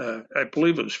 I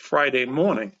believe it was Friday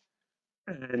morning.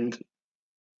 And,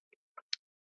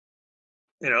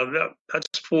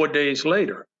 that's 4 days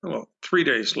later, well, 3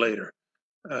 days later,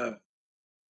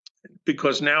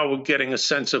 because now we're getting a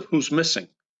sense of who's missing.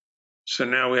 So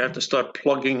now we have to start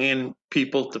plugging in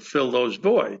people to fill those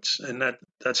voids. And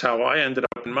that's how I ended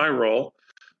up in my role.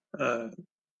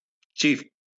 Chief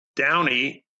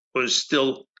Downey was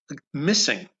still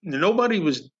missing. Nobody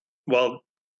was,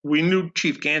 we knew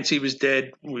Chief Gansey was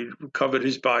dead. We recovered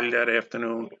his body that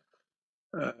afternoon.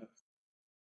 A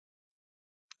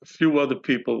few other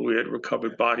people, we had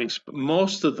recovered bodies, but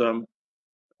most of them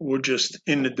were just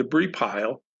in the debris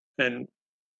pile and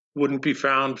wouldn't be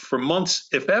found for months,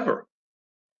 if ever.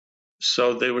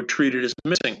 So they were treated as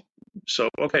missing. So,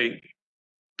 okay,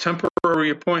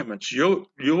 temporary appointments. You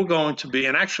were going to be,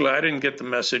 and actually I didn't get the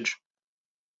message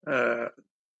right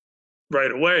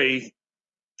away.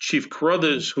 Chief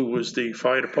Carruthers, who was the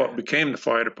fire department, became the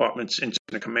fire department's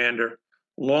incident commander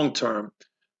long-term,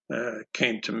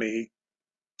 came to me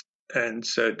and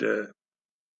said,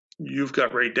 you've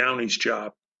got Ray Downey's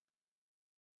job.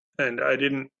 And I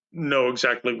didn't know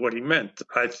exactly what he meant.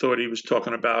 I thought he was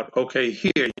talking about, okay,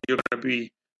 here, you're going to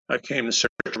be, I became the search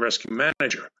and rescue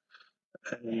manager.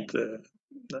 And,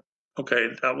 okay,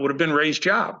 that would have been Ray's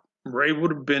job. Ray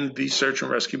would have been the search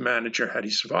and rescue manager had he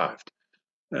survived.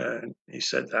 And he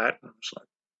said that, and I was like,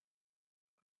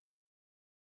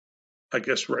 I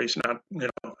guess Ray's not,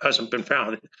 hasn't been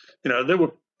found. There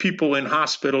were people in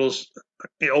hospitals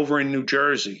over in New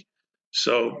Jersey.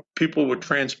 So people were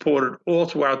transported all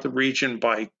throughout the region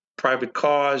by private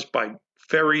cars, by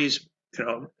ferries.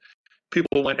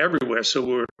 People went everywhere. So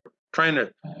we were trying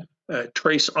to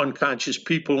trace unconscious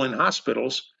people in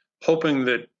hospitals, hoping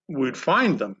that we'd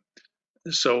find them.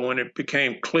 So when it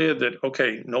became clear that,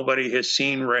 okay, nobody has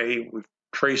seen Ray, we've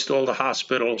traced all the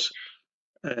hospitals,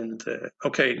 and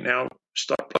okay, now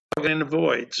start plugging in the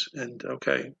voids, and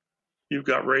okay, you've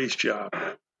got Ray's job.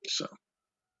 So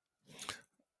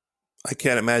I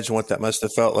can't imagine what that must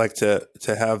have felt like to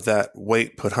have that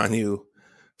weight put on you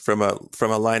from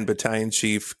a line battalion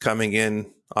chief coming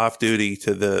in off duty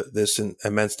to this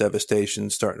immense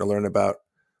devastation, starting to learn about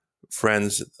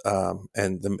friends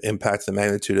and the impact, the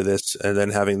magnitude of this, and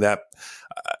then having that.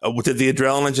 Was the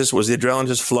adrenaline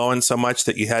just flowing so much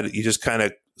that you just kind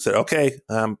of said, okay,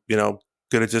 gonna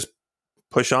just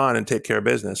push on and take care of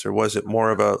business, or was it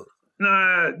more of a?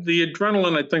 Nah, the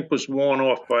adrenaline I think was worn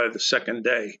off by the second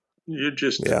day. You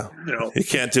just, you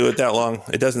can't do it that long.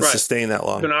 It doesn't sustain that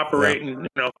long. You've been operating,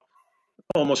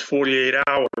 almost 48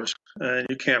 hours, and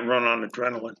you can't run on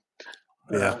adrenaline.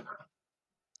 Yeah.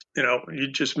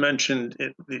 You just mentioned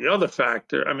the other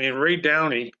factor. I mean, Ray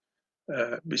Downey,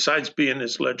 besides being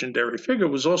his legendary figure,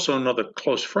 was also another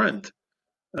close friend.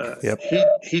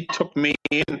 He took me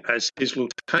in as his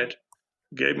lieutenant,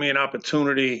 gave me an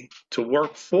opportunity to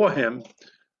work for him.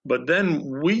 But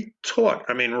then we taught.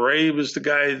 I mean, Ray was the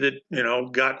guy that,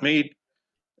 got me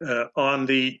on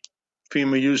the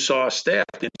FEMA USAW staff,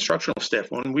 the instructional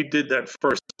staff. When we did that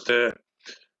first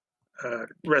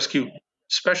rescue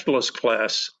specialist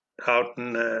class out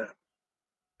in,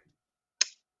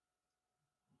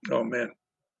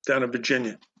 down in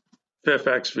Virginia,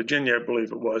 Fairfax, Virginia, I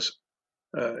believe it was.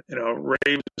 Ray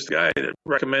was the guy that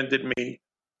recommended me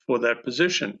for that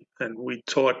position. And we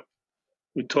taught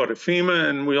at FEMA,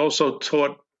 and we also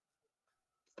taught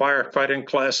firefighting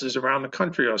classes around the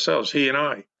country ourselves, he and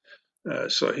I.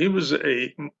 So he was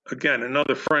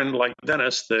another friend like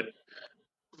Dennis that,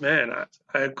 man,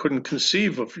 I couldn't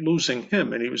conceive of losing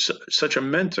him. And he was such a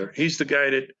mentor. He's the guy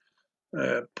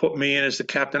that put me in as the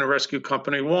captain of Rescue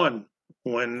Company 1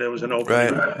 when there was an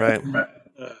opening. Right.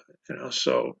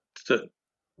 So to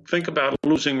think about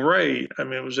losing Ray, I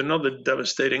mean, it was another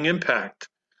devastating impact.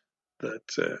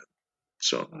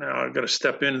 So now I've got to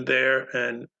step in there.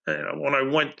 And when I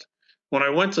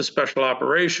went to special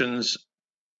operations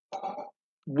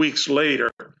weeks later,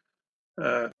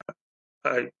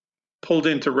 I pulled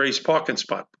into Ray's parking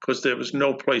spot because there was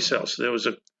no place else. There was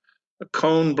a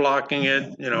cone blocking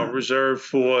it, reserved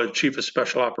for Chief of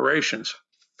Special Operations.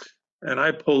 And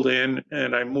I pulled in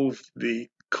and I moved the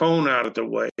cone out of the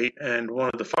way. And one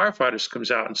of the firefighters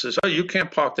comes out and says, "Oh, you can't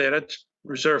park there. That's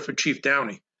reserved for Chief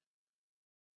Downey."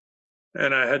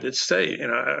 And I had to say,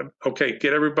 okay,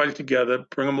 get everybody together,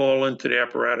 bring them all into the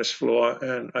apparatus floor.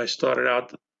 And I started out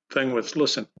the thing with,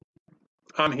 listen,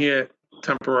 I'm here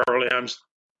temporarily. I'm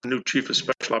the new Chief of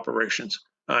Special Operations.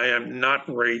 I am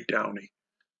not Ray Downey.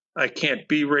 I can't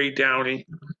be Ray Downey,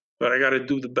 but I got to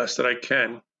do the best that I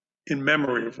can in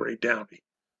memory of Ray Downey.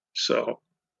 So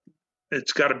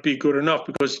it's got to be good enough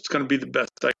because it's going to be the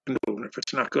best I can do. And if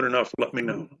it's not good enough, let me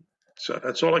know. So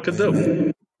that's all I could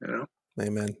do.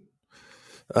 Amen.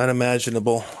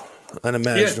 Unimaginable.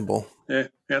 Yeah,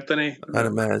 Anthony.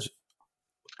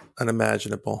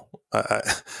 Unimaginable.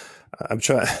 I'm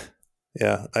trying.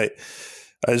 Yeah, I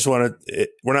just want to.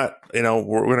 We're not.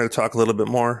 We're going to talk a little bit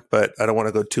more, but I don't want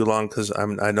to go too long because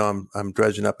I know I'm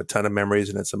dredging up a ton of memories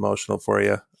and it's emotional for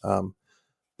you.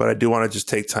 But I do want to just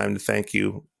take time to thank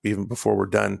you, even before we're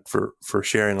done, for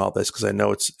sharing all this, because I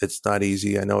know it's not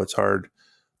easy. I know it's hard.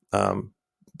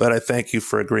 But I thank you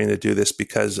for agreeing to do this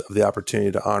because of the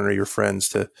opportunity to honor your friends,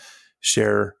 to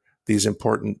share these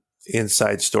important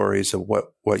inside stories of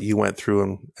what you went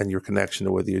through and your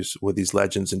connection with these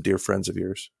legends and dear friends of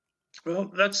yours.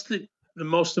 Well, that's the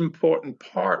most important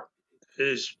part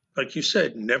is, like you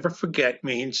said, never forget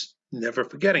means never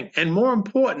forgetting. And more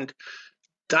important,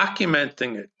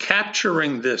 documenting it,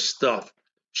 capturing this stuff,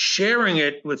 sharing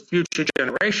it with future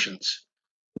generations.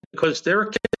 Because there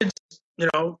are kids,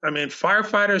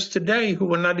 firefighters today who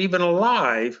were not even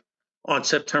alive on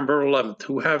September 11th,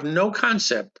 who have no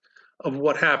concept of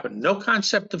what happened, no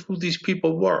concept of who these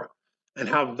people were and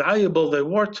how valuable they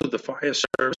were to the fire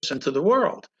service and to the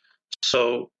world.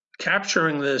 So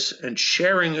capturing this and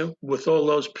sharing it with all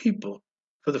those people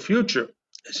for the future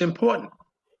is important.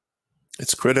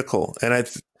 It's critical. And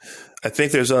I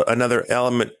think there's another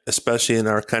element, especially in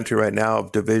our country right now,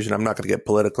 of division. I'm not going to get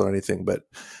political or anything, but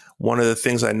one of the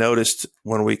things I noticed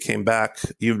when we came back,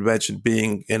 you mentioned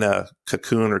being in a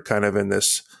cocoon or kind of in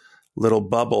this little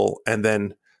bubble, and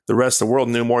then the rest of the world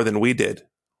knew more than we did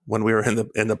when we were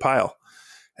in the pile.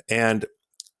 And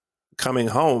coming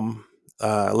home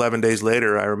 11 days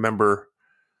later, I remember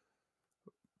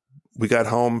we got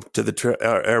home to the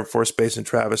Air Force Base in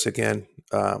Travis again,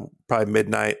 probably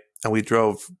midnight, and we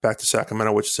drove back to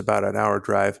Sacramento, which is about an hour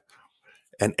drive.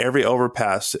 And every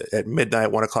overpass at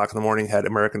midnight, 1 o'clock in the morning, had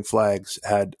American flags,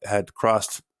 had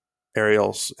crossed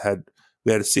aerials,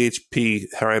 we had a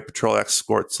CHP Highway Patrol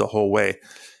escorts the whole way.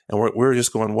 And we were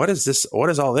just going, what is this?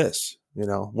 What is all this?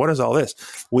 What is all this?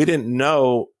 We didn't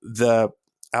know the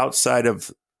outside of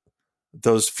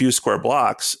those few square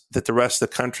blocks that the rest of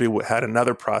the country had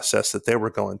another process that they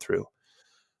were going through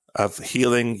of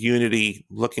healing, unity,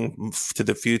 looking to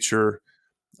the future.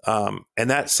 And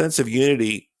that sense of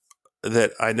unity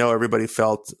that I know everybody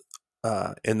felt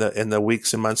in the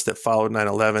weeks and months that followed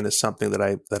 9/11 is something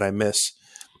that I miss.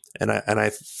 And I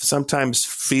sometimes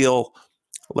feel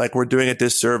like we're doing a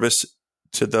disservice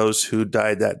to those who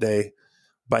died that day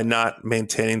by not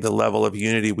maintaining the level of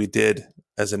unity we did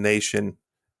as a nation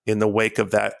in the wake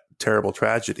of that terrible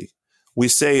tragedy. We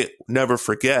say never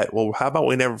forget. Well, how about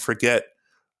we never forget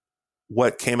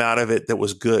what came out of it that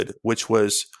was good, which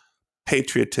was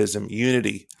patriotism,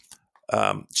 unity,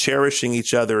 cherishing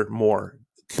each other more,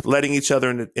 letting each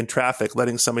other in traffic,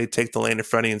 letting somebody take the lane in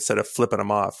front of you instead of flipping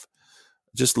them off.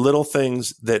 Just little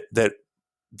things that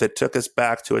took us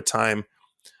back to a time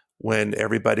when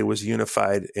everybody was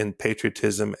unified in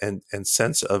patriotism and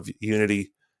sense of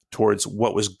unity towards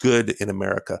what was good in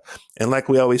America. And like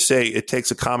we always say, it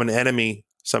takes a common enemy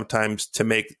sometimes to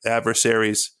make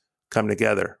adversaries come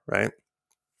together, right?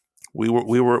 We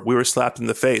were slapped in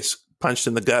the face, punched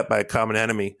in the gut by a common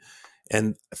enemy.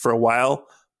 And for a while,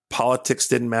 politics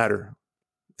didn't matter.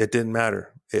 It didn't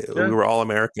matter. We were all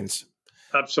Americans.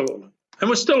 Absolutely. And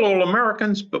we're still all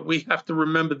Americans, but we have to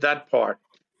remember that part,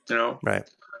 Right.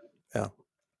 Yeah.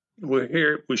 We're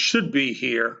here. We should be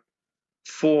here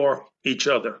for each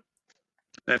other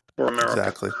and for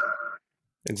America.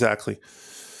 Exactly.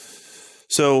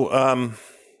 So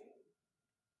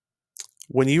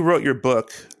when you wrote your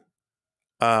book,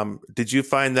 did you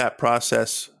find that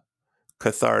process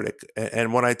cathartic?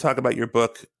 And when I talk about your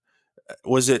book,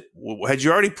 had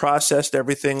you already processed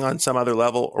everything on some other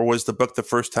level, or was the book the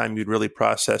first time you'd really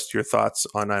processed your thoughts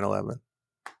on 9/11?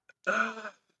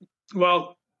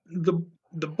 Well,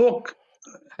 the book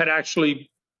had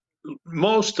actually,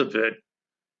 most of it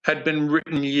had been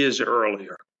written years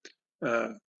earlier.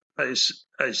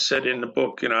 I said in the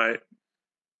book, I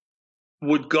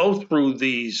would go through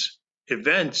these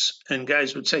events and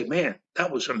guys would say, man,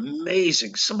 that was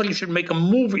amazing. Somebody should make a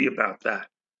movie about that.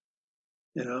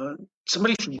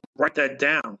 Somebody should write that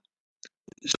down.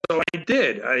 So I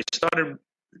did. I started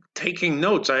taking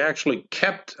notes. I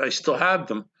still have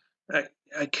them.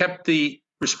 I kept the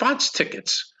response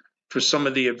tickets for some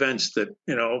of the events that,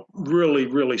 really,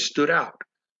 really stood out.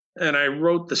 And I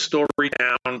wrote the story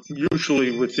down,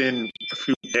 usually within a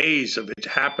few days of it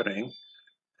happening,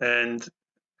 and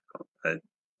I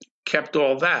kept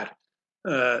all that.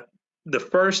 The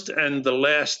first and the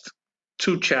last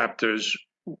 2 chapters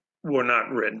were not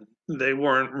written. They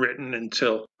weren't written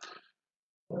until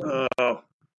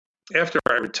after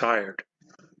I retired.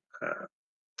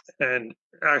 And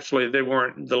actually, they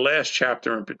weren't. The last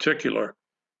chapter in particular,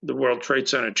 the World Trade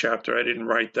Center chapter, I didn't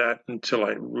write that until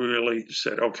I really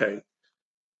said, okay.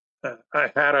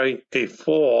 I had a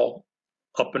fall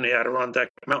up in the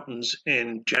Adirondack Mountains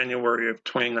in January of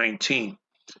 2019.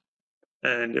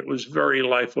 And it was very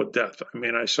life or death. I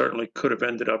mean, I certainly could have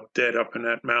ended up dead up in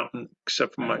that mountain,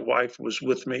 except for my wife was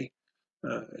with me.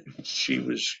 She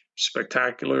was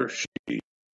spectacular. She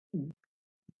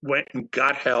went and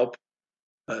got help.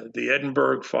 The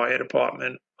Edinburgh Fire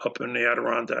Department up in the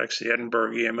Adirondacks, the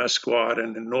Edinburgh EMS Squad,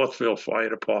 and the Northfield Fire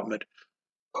Department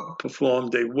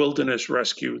performed a wilderness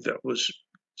rescue that was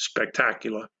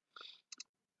spectacular.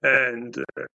 And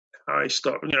I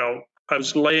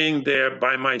was laying there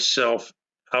by myself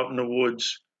out in the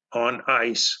woods on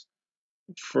ice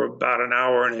for about an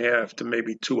hour and a half to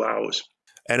maybe 2 hours.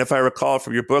 And if I recall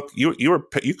from your book, you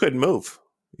couldn't move.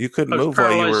 You couldn't move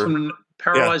while you were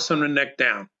paralyzed from the neck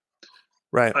down.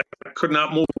 Right. I could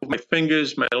not move my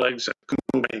fingers, my legs. I couldn't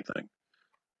move anything.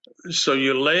 So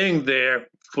you're laying there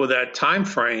for that time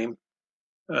frame,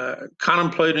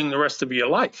 contemplating the rest of your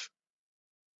life.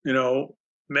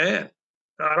 Man,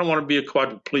 I don't want to be a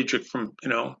quadriplegic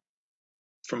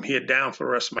from here down for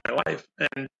the rest of my life.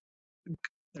 And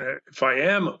If I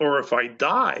am, or if I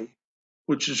die,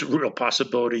 which is a real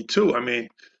possibility too. I mean,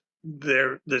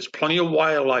 there's plenty of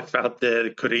wildlife out there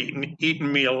that could have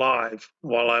eaten me alive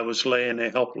while I was laying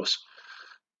there helpless.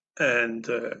 And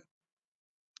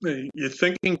you're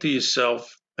thinking to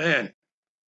yourself, man,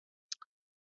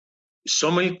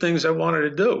 so many things I wanted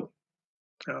to do.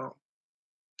 You know,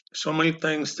 so many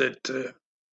things that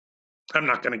I'm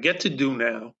not going to get to do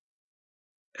now.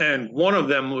 And one of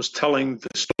them was telling the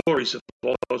stories of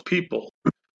all those people,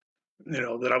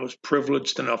 that I was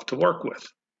privileged enough to work with.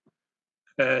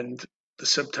 And the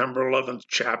September 11th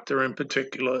chapter in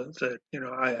particular, that,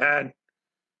 I had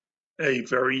a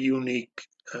very unique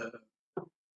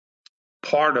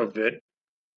part of it.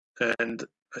 And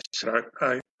I said,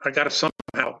 I got to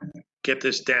somehow get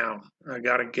this down. I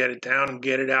got to get it down and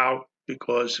get it out,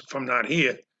 because if I'm not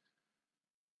here,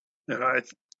 I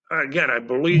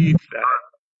believe that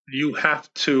you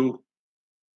have to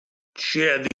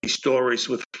share these stories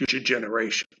with future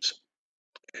generations.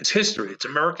 It's history. It's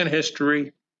American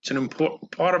history. It's an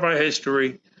important part of our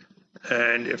history.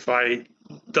 And if I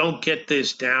don't get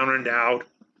this down and out,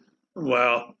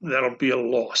 well, that'll be a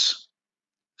loss.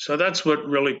 So that's what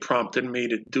really prompted me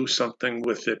to do something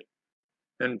with it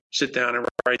and sit down and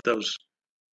write those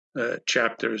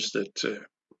chapters that,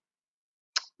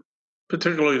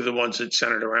 particularly the ones that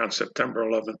centered around September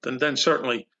 11th, and then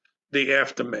certainly the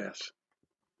aftermath.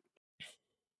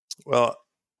 Well,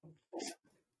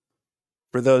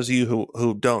 for those of you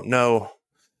who don't know,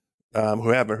 who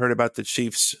haven't heard about the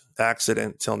Chief's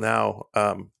accident till now,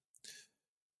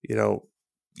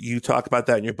 you talk about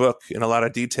that in your book in a lot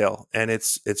of detail, and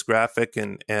it's graphic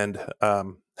and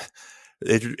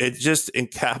it just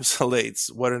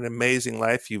encapsulates what an amazing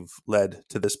life you've led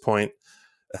to this point,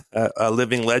 a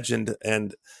living legend,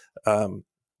 and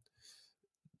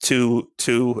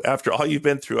to after all you've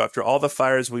been through, after all the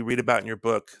fires we read about in your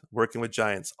book, Working with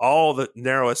Giants, all the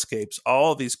narrow escapes,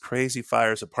 all these crazy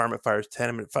fires, apartment fires,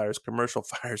 tenement fires, commercial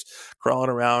fires,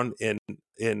 crawling around in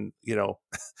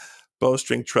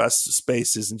bowstring truss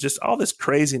spaces, and just all this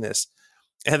craziness,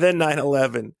 and then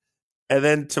 9/11, and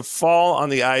then to fall on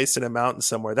the ice in a mountain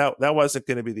somewhere, that wasn't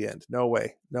going to be the end. No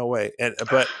way.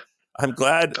 But I'm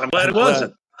glad it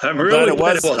wasn't. I'm really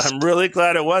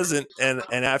glad it wasn't. And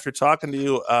after talking to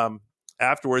you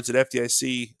afterwards at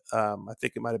FDIC, I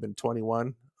think it might have been 20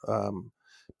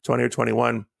 or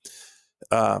 21.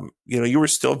 You were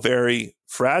still very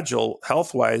fragile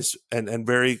health-wise and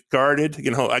very guarded.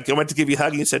 I went to give you a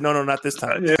hug and you said, no, not this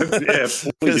time.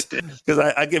 Because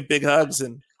I give big hugs,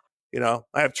 and I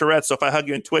have Tourette's, so if I hug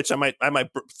you in Twitch, I might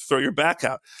throw your back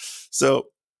out. So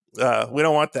we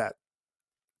don't want that.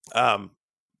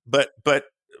 But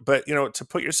to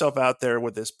put yourself out there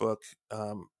with this book,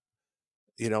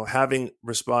 having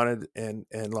responded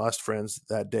and lost friends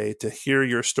that day, to hear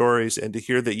your stories and to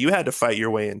hear that you had to fight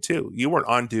your way in too. You weren't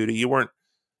on duty. You weren't,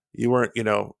 you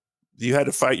had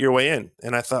to fight your way in.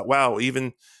 And I thought, wow,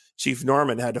 even Chief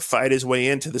Norman had to fight his way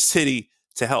into the city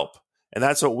to help. And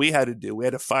that's what we had to do. We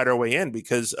had to fight our way in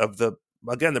because of the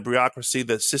bureaucracy,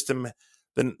 the system,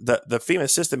 the FEMA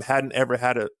system hadn't ever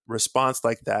had a response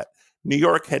like that. New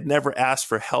York had never asked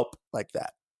for help like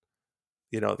that.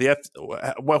 When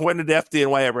did the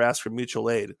FDNY ever ask for mutual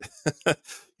aid?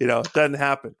 It doesn't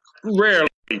happen. Rarely,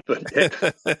 but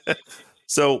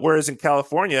So whereas in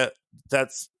California, in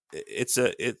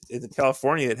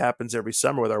California, it happens every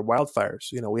summer with our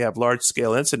wildfires. We have large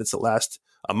scale incidents that last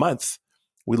a month.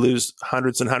 We lose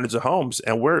hundreds and hundreds of homes,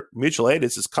 and mutual aid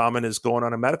is as common as going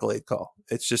on a medical aid call.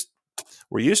 It's just,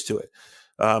 we're used to it.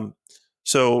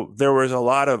 So there was a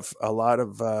lot of out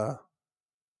of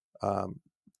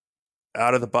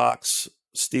the box,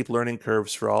 steep learning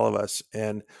curves for all of us,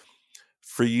 and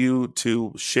for you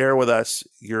to share with us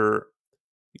your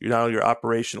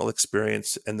operational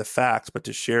experience and the facts, but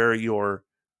to share your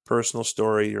personal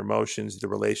story, your emotions, the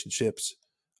relationships,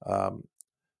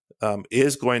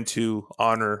 is going to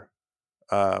honor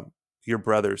your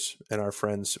brothers and our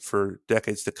friends for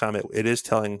decades to come. It is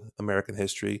telling American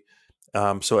history.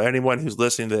 So anyone who's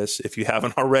listening to this, if you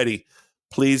haven't already,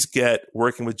 please get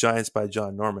Working with Giants by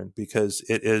John Norman, because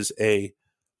it is a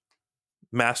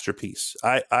masterpiece.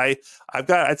 I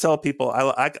tell people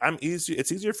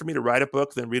it's easier for me to write a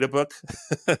book than read a book.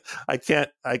 I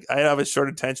have a short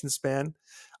attention span.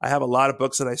 I have a lot of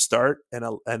books that I start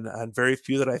and very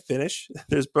few that I finish.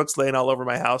 There's books laying all over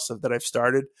my house that I've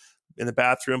started in the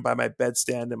bathroom, by my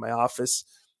bedstand, in my office,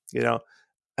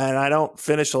 and I don't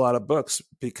finish a lot of books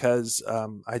because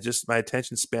my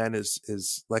attention span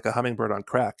is like a hummingbird on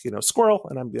crack, squirrel.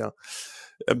 And I'm,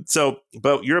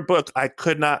 but your book, I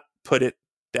could not put it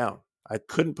down. I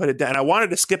couldn't put it down. I wanted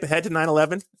to skip ahead to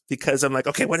 9/11 because I'm like,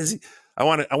 okay, what is he? I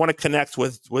want to connect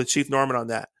with Chief Norman on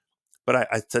that. But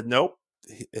I said, nope,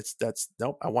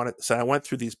 nope. So I went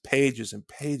through these pages and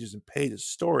pages and pages,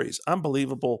 stories,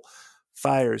 unbelievable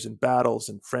fires and battles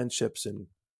and friendships and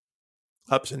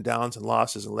ups and downs and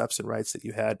losses and lefts and rights that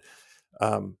you had.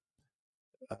 And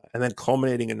then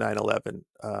culminating in 9/11.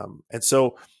 And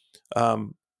so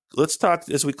let's talk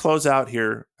as we close out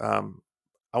here.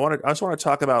 I just want to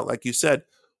talk about, like you said,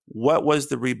 what was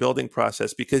the rebuilding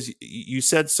process? Because you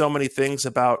said so many things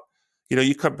about,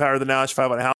 you compare the Nash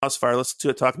 5 on a house fire. Let's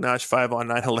talk Nash 5 on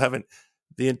 9/11.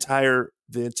 The entire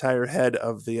head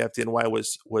of the FDNY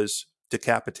was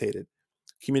decapitated.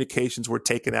 Communications were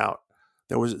taken out.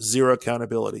 There was zero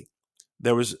accountability.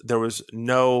 It was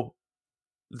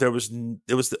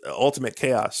the ultimate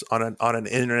chaos on an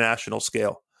international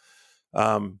scale.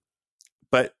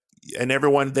 And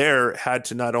everyone there had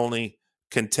to not only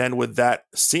contend with that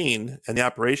scene and the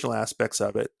operational aspects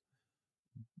of it,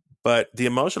 but the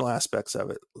emotional aspects of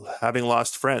it, having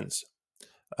lost friends,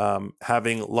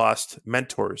 having lost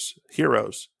mentors,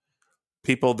 heroes,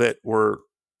 people that were,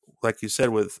 like you said,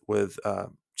 with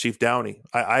Chief Downey.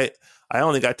 I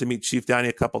only got to meet Chief Downey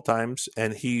a couple times,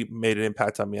 and he made an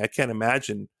impact on me. I can't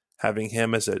imagine having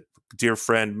him as a dear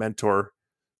friend, mentor,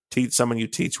 someone you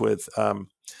teach with.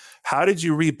 How did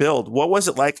you rebuild? What was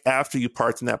it like after you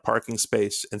parked in that parking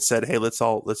space and said, "Hey, let's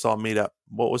all meet up"?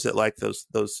 What was it like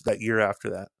that year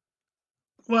after that?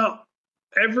 Well,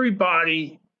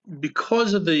 everybody,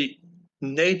 because of the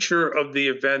nature of the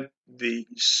event, the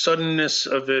suddenness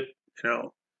of it,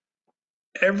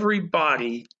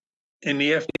 everybody in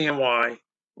the FDNY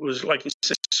was, like you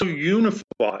said, so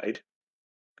unified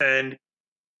and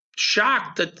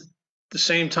shocked at the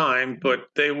same time, but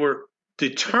they were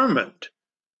determined.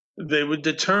 They were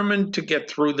determined to get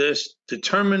through this,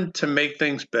 determined to make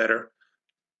things better,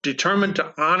 determined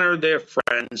to honor their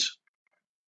friends.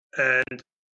 And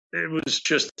it was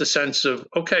just the sense of,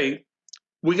 okay,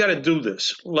 we got to do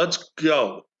this. Let's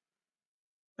go.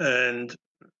 And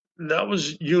that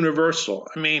was universal.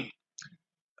 I mean,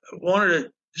 one of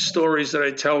the stories that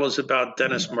I tell is about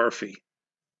Dennis Murphy.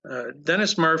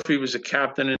 Dennis Murphy was a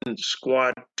captain in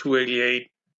Squad 288,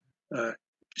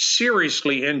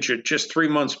 seriously injured just 3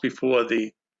 months before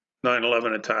the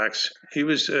 9/11 attacks. He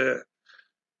was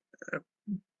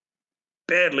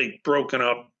badly broken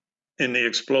up in the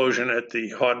explosion at the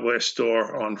hardware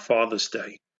store on Father's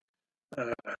Day.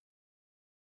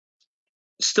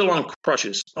 Still on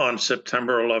crutches on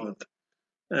September 11th.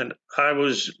 And I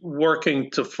was working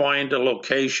to find a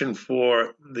location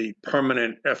for the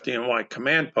permanent FDNY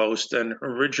command post. And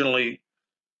originally,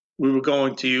 we were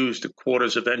going to use the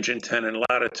quarters of Engine 10 and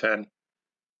Ladder 10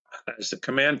 as the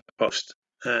command post.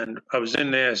 And I was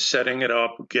in there setting it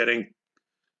up, getting,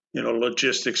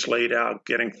 logistics laid out,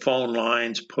 getting phone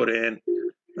lines put in,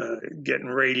 getting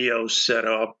radios set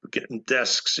up, getting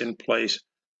desks in place.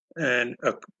 And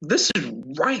this is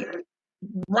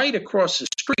right across the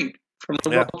street from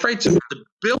the World Trade Center. The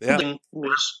building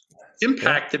was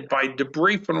impacted by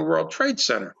debris from the World Trade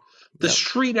Center. The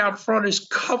street out front is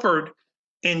covered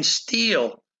in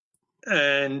steel.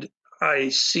 And I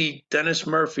see Dennis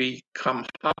Murphy come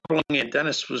hobbling in.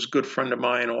 Dennis was a good friend of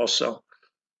mine also.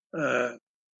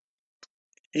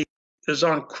 He is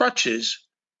on crutches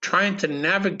trying to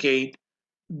navigate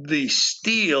the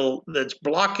steel that's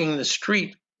blocking the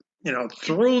street,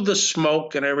 through the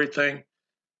smoke and everything.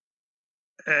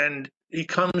 And he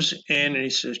comes in and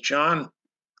he says, "John,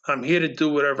 I'm here to do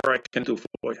whatever I can do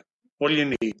for you. What do you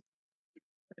need?"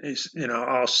 He's,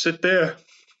 "I'll sit there.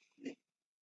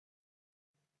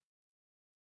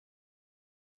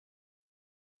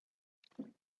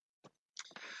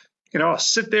 I'll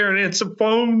sit there and answer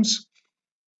phones,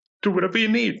 do whatever you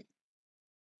need."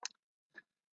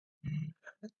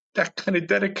 That kind of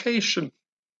dedication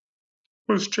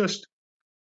was just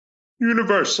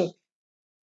universal.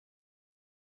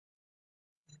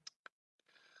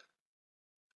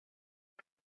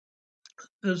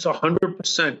 There's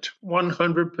 100%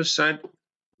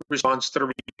 response to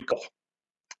the recall.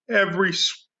 Every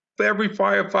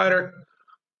firefighter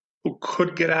who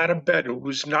could get out of bed, who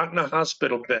was not in a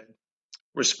hospital bed,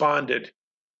 responded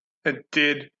and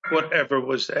did whatever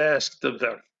was asked of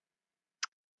them.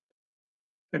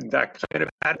 And that kind of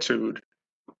attitude,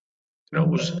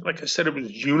 was, like I said, it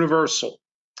was universal.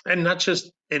 And not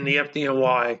just in the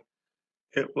FDNY,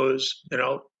 it was,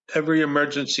 every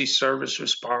emergency service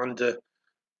responder,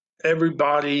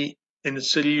 everybody in the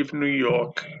city of New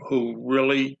York who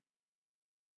really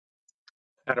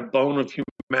had a bone of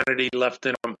humanity left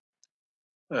in them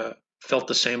felt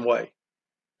the same way.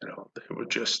 They were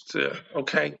just,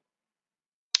 okay,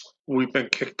 We've been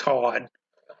kicked hard,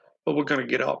 but we're going to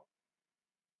get up.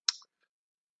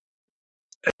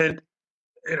 And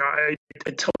I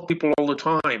tell people all the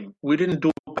time, we didn't do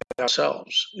it by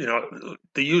ourselves. The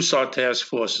USAR task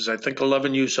forces, I think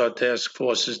 11 USAR task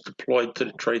forces deployed to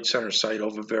the Trade Center site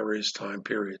over various time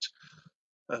periods.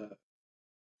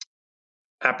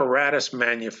 Apparatus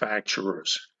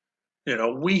manufacturers.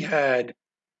 We had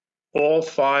all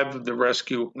five of the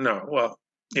rescue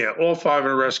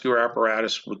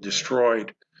apparatus were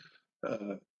destroyed.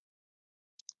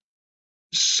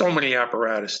 So many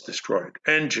apparatus destroyed,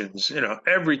 engines,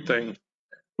 everything.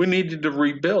 We needed to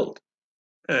rebuild.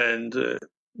 And,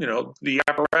 the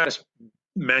apparatus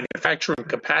manufacturing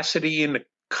capacity in the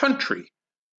country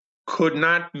could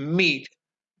not meet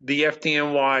the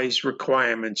FDNY's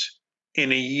requirements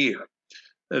in a year.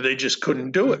 They just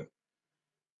couldn't do it.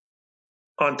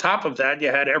 On top of that, you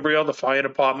had every other fire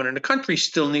department in the country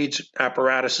still needs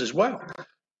apparatus as well.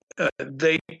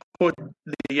 They put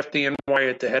the FDNY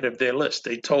at the head of their list.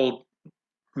 They told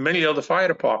many other fire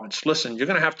departments, listen, you're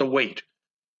going to have to wait.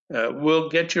 We'll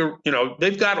get you,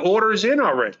 they've got orders in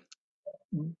already.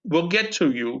 We'll get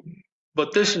to you,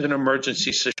 but this is an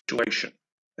emergency situation.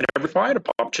 And every fire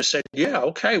department just said, yeah,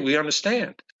 okay, we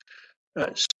understand.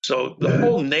 So the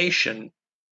whole nation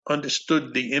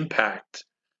understood the impact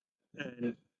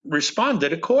and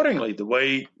responded accordingly, the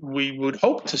way we would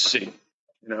hope to see.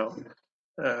 We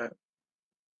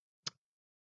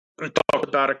talk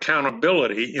about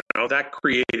accountability, that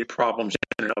created problems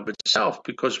in and of itself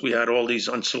because we had all these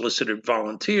unsolicited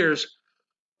volunteers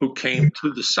who came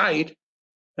to the site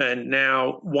and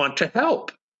now want to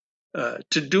help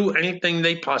to do anything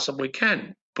they possibly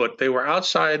can. But they were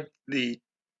outside the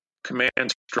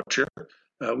command structure.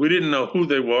 We didn't know who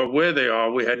they were, where they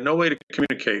are. We had no way to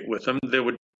communicate with them. There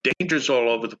were dangers all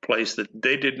over the place that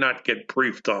they did not get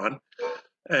briefed on.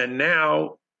 And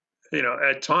now,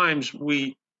 at times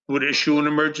we would issue an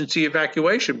emergency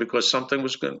evacuation because something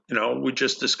was going, we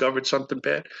just discovered something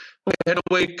bad. We had no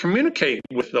way to communicate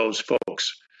with those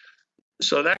folks.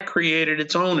 So that created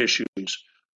its own issues.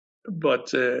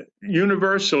 But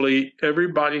universally,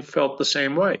 everybody felt the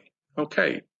same way.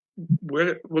 Okay,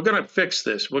 we're going to fix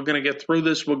this. We're going to get through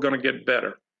this. We're going to get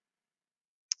better.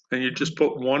 And you just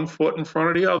put one foot in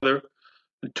front of the other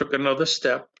and took another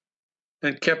step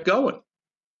and kept going.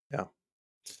 Yeah.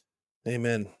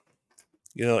 Amen.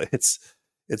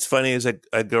 It's funny as I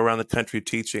go around the country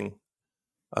teaching,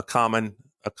 a common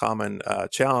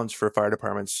challenge for fire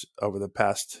departments over the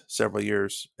past several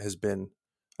years has been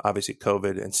obviously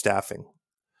COVID and staffing.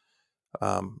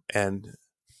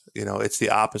 It's the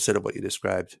opposite of what you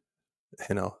described.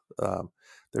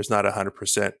 There's not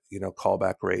 100%,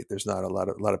 callback rate. There's not a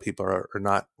lot of people are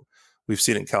not. We've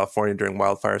seen it in California during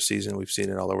wildfire season. We've seen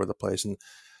it all over the place. And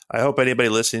I hope anybody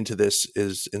listening to this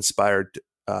is inspired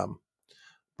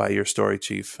by your story,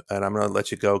 Chief. And I'm going to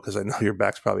let you go because I know your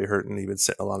back's probably hurting. You've been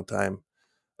sitting a long time.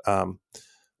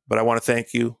 But I want to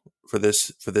thank you for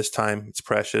this time. It's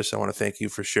precious. I want to thank you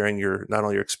for sharing not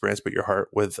only your experience, but your heart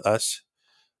with us.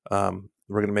 We're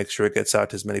going to make sure it gets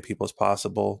out to as many people as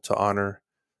possible to honor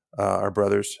our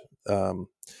brothers. And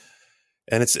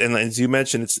as you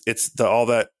mentioned, it's all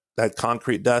that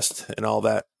concrete dust and all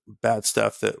that bad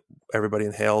stuff that everybody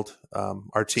inhaled.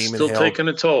 Our team still inhaled. Taking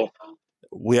a toll.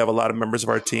 We have a lot of members of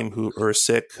our team who are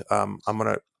sick. I'm going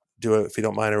to do it, if you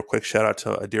don't mind, a quick shout out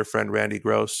to a dear friend, Randy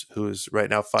Gross, who is right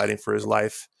now fighting for his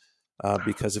life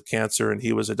because of cancer. And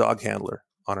he was a dog handler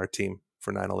on our team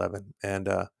for 9/11. And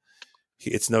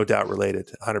it's no doubt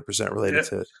related, 100% related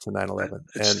to 9/11.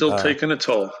 It's still taking a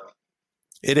toll.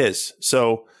 It is.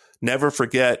 So never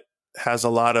forget has a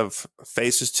lot of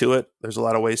faces to it. There's a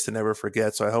lot of ways to never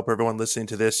forget. So I hope everyone listening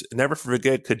to this, never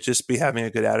forget could just be having a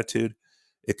good attitude.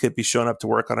 It could be showing up to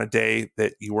work on a day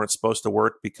that you weren't supposed to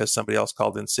work because somebody else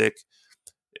called in sick.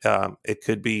 It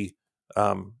could be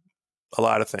a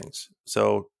lot of things.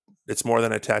 So it's more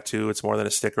than a tattoo. It's more than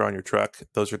a sticker on your truck.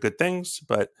 Those are good things,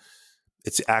 but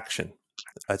it's action.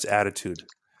 It's attitude.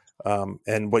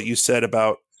 And what you said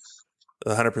about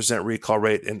the 100% recall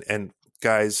rate and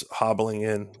guys hobbling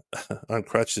in on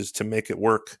crutches to make it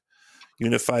work,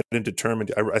 unified and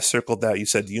determined. I circled that. You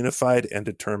said unified and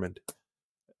determined.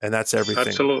 And that's everything.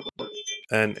 Absolutely.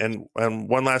 And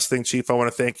one last thing, Chief, I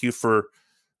want to thank you for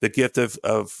the gift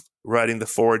of writing the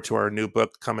foreword to our new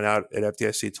book coming out at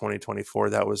FDIC 2024.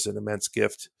 That was an immense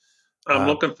gift. I'm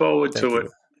looking forward to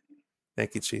it.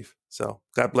 Thank you, Chief. So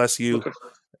God bless you,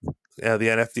 the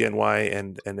FDNY,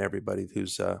 and everybody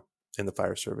who's in the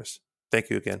fire service.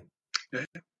 Thank you again.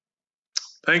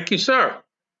 Thank you, sir.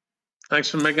 Thanks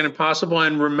for making it possible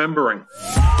and remembering.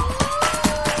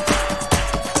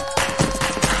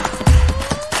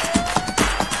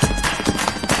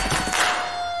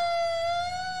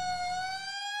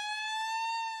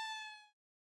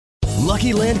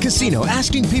 Lucky Land Casino,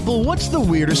 asking people, what's the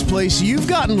weirdest place you've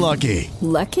gotten lucky?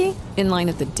 Lucky? In line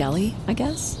at the deli, I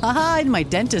guess? Aha, in my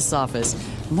dentist's office.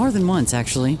 More than once,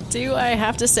 actually. Do I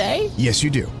have to say? Yes,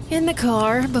 you do. In the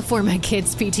car before my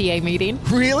kids' PTA meeting.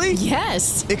 Really?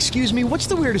 Yes. Excuse me, what's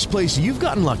the weirdest place you've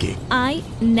gotten lucky? I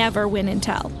never win and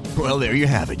tell. Well, there you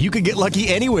have it. You can get lucky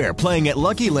anywhere, playing at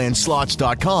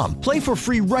LuckyLandSlots.com. Play for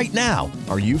free right now.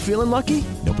 Are you feeling lucky?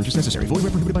 No purchase necessary. Void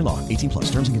where prohibited by law. 18+.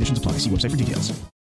 Terms and conditions apply. See website for details.